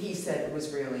 he said it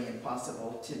was really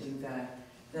impossible to do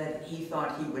that he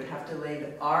thought he would have to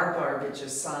lay our garbage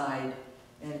aside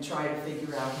and try to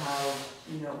figure out how,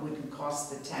 it wouldn't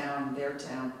cost the town, their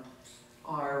town,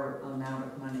 our amount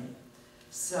of money.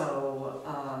 So,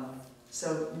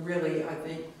 really, I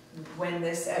think when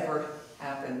this ever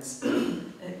happens,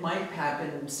 it might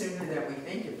happen sooner than we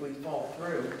think if we fall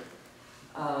through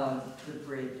the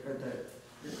bridge or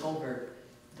the culvert,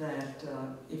 that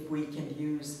if we can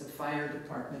use the fire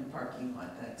department parking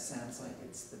lot, that sounds like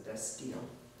it's the best deal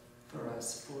for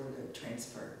us for the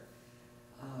transfer.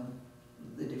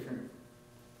 The different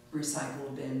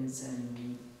recycle bins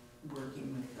and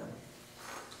working with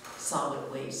the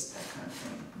solid waste, that kind of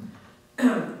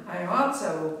thing. I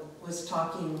also was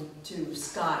talking to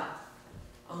Scott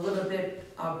a little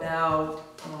bit about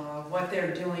what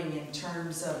they're doing in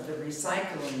terms of the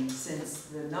recycling, since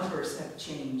the numbers have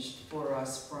changed for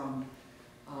us from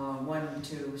 1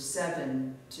 to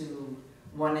 7 to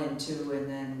 1 and 2, and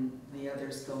then the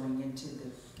others going into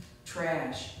the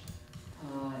trash.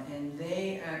 And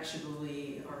they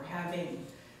actually are having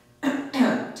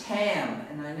TAM,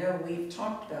 and I know we've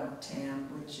talked about TAM,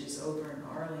 which is over in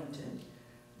Arlington,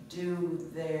 do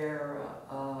their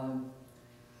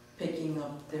picking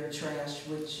up their trash,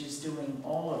 which is doing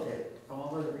all of it,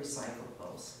 all of the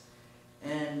recyclables.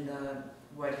 And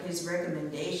what his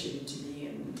recommendation to me,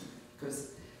 and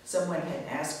because someone had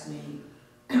asked me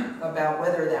about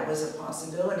whether that was a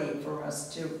possibility for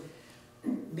us to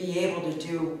be able to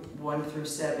do 1 through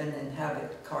 7 and have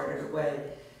it carted away.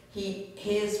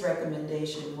 His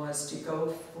recommendation was to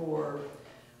go for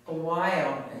a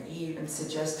while, he even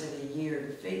suggested a year,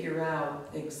 to figure out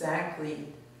exactly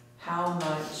how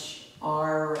much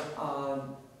our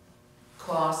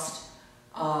cost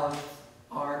of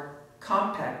our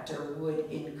compactor would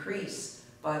increase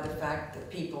by the fact that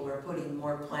people are putting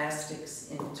more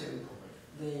plastics into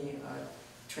the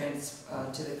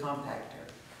to the compactor,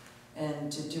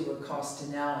 and to do a cost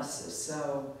analysis.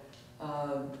 So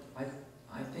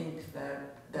I think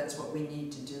that's what we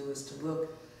need to do, is to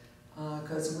look,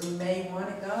 because we may want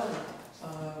to go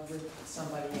with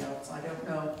somebody else. I don't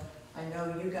know. I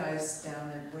know you guys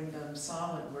down at Wyndham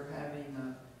Solid were having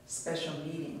a special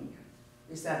meeting.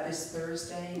 Is that this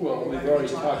Thursday? Well, we've Are you already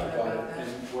talking talked about it, that?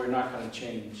 and we're not going to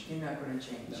change. You're not going to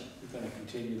change? No, we're going to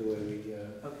continue the way we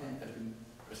Okay. have been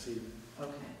proceeding.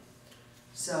 Okay.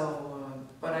 So,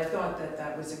 but I thought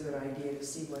that was a good idea, to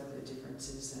see what the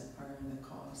differences that are in the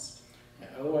cost. Yeah,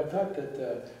 although I thought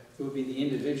that it would be the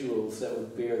individuals that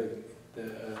would bear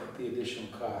the additional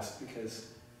cost, because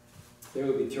they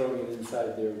would be throwing it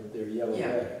inside their yellow Yeah.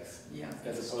 bags, Yeah.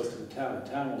 as opposed to the town. The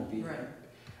town won't be, Right.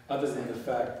 other than the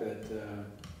fact that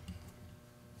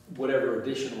whatever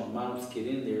additional amounts get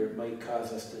in there, it might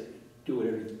cause us to do it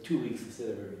every 2 weeks instead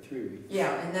of every 3 weeks.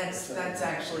 Yeah, and that's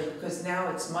actually, because now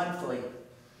it's monthly,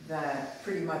 that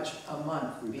pretty much a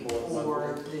month Report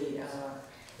before the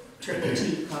Triple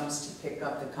T comes to pick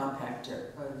up the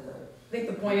compactor, or I think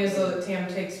the point is though that TAM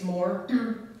takes more,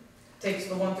 takes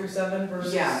the 1 through 7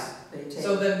 versus. yeah, they take.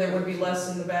 So then there would be less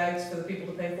in the bags for the people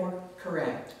to pay for?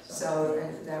 Correct, so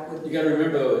that would. You gotta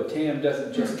remember though, TAM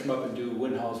doesn't just come up and do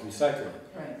Winhall's recycling.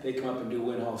 Right, They come up and do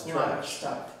Winhall's a lot of trash.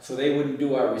 stuff, So they wouldn't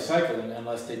do our recycling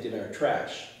unless they did our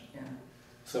trash. yeah,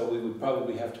 So we would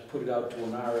probably have to put it out to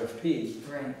an RFP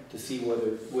right, to see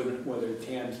whether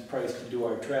TAM's price to do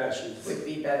our trash is would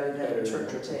be better better than than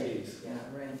Triple T, Triple T's. yeah,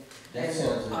 right. That And,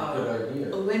 sounds like a good idea.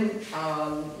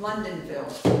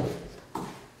 Londonville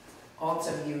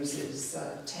also uses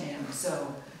TAM,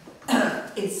 so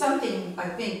it's something I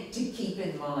think to keep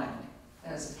in mind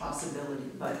as a possibility,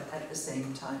 but at the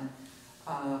same time,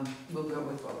 we'll go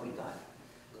with what we got.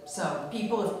 So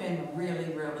people have been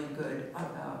really, really good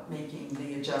about making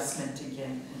the adjustment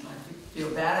again, and I feel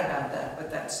bad about that, but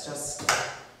that's just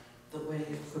the way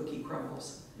the cookie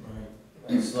crumbles.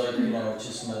 Right. It's like, you know, it's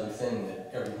just another thing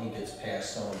that everything gets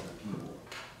passed on to the people.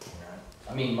 You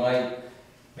know? I mean,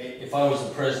 if I was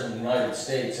the president of the United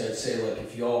States, I'd say, like,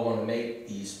 if you all want to make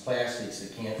these plastics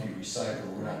that can't be recycled,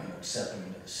 we're not going to accept them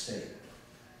into the state.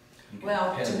 You can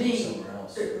Well, pen to them me, somewhere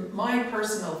else. my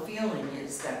personal feeling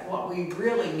is that what we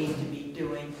really need to be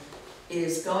doing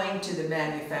is going to the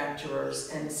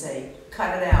manufacturers and say,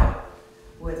 cut it out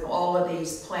with all of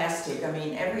these plastic. I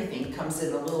mean, everything comes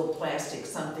in a little plastic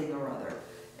something or other,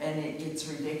 and it's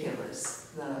ridiculous.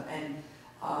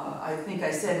 I think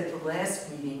I said at the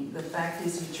last meeting, the fact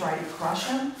is you try to crush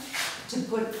them to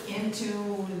put into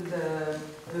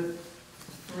the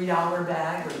 $3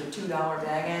 bag or the $2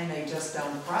 bag, and they just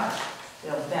don't crush.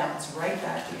 They'll bounce right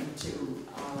back into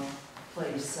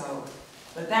place. So,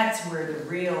 but that's where the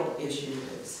real issue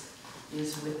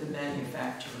is with the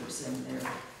manufacturers, and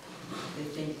they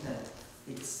think that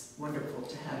it's wonderful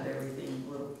to have everything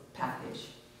little package.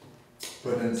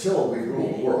 But until we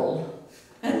rule the world,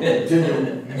 we'll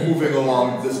continue moving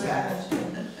along this path.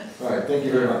 All right, thank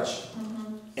you very much.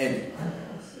 Andy?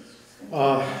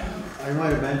 I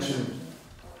might have mentioned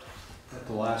at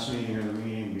the last meeting or the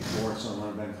meeting before,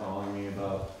 someone had been calling me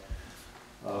about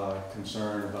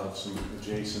concern about some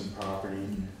adjacent property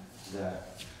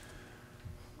that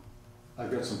I've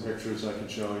got some pictures I can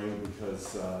show you,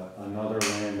 because another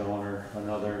landowner,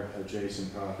 another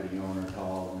adjacent property owner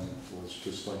called and was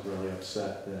just like really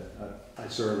upset that I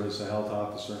serve as a health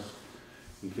officer.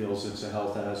 He feels it's a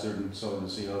health hazard, and so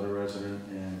does the other resident,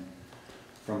 and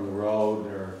from the road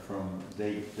or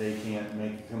they can't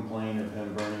make a complaint of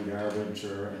him burning garbage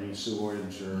or any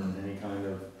sewage or any kind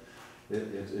of,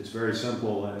 it's very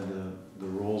simple, and the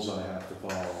rules I have to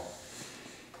follow.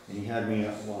 And he had me,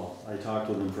 I talked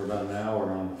with him for about an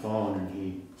hour on the phone, and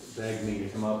he begged me to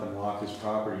come up and walk his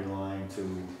property line to,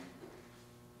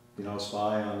 you know,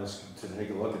 spy on this, to take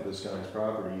a look at this guy's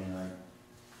property, and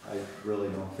I really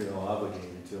don't feel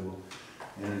obligated to,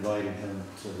 and invited him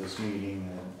to this meeting,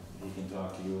 and he can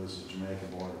talk to you as a Jamaica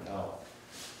Board of Health.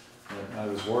 But I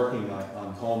was working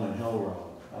on Coleman Hill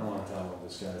Road. I don't want to tell what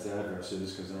this guy's address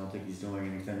is, because I don't think he's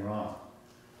doing anything wrong.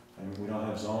 I mean, we don't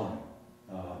have zoning.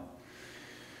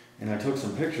 And I took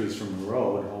some pictures from the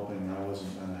road, hoping I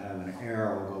wasn't going to have an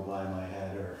arrow go by my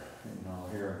head or, you know,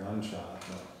 hear a gunshot.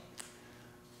 But,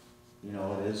 you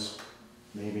know, it is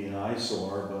maybe an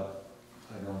eyesore, but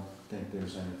I don't think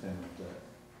there's anything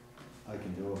that I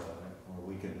can do about it, or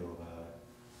we can do about it.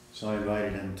 So I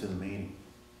invited him to the meeting.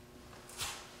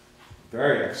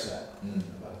 Very upset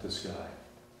about this guy.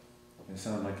 It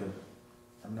sounded like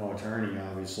I'm no attorney,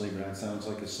 obviously, but it sounds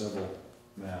like a civil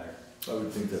matter. I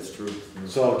would think that's true.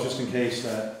 So just in case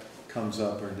that comes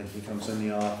up, or if he comes in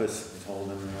the office, I told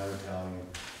him and I would tell you.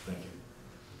 Thank you.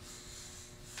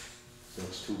 So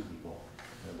it's two people.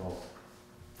 They're both,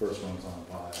 first one's on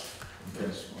file. Okay.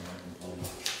 This one I can pull up.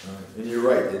 All right. And you're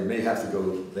right, it may have to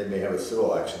go, they may have a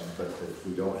civil action, but if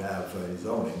we don't have any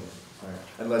zoning, Right.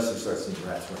 unless you start seeing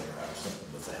rats running around or something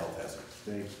that's a health hazard.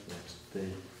 They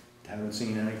haven't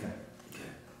seen anything.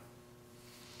 Okay.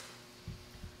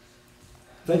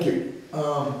 Thank you.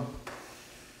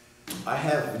 I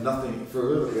have nothing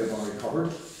further that we have already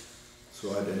covered,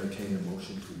 so I'd entertain a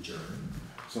motion to adjourn.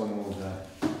 So moved that.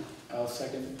 I'll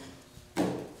second.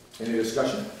 Any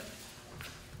discussion?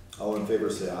 All in favor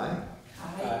say aye.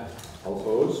 Aye. All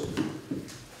opposed?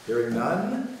 Hearing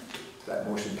none, that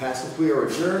motion passes. We are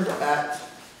adjourned at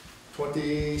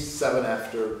 27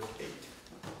 after 8.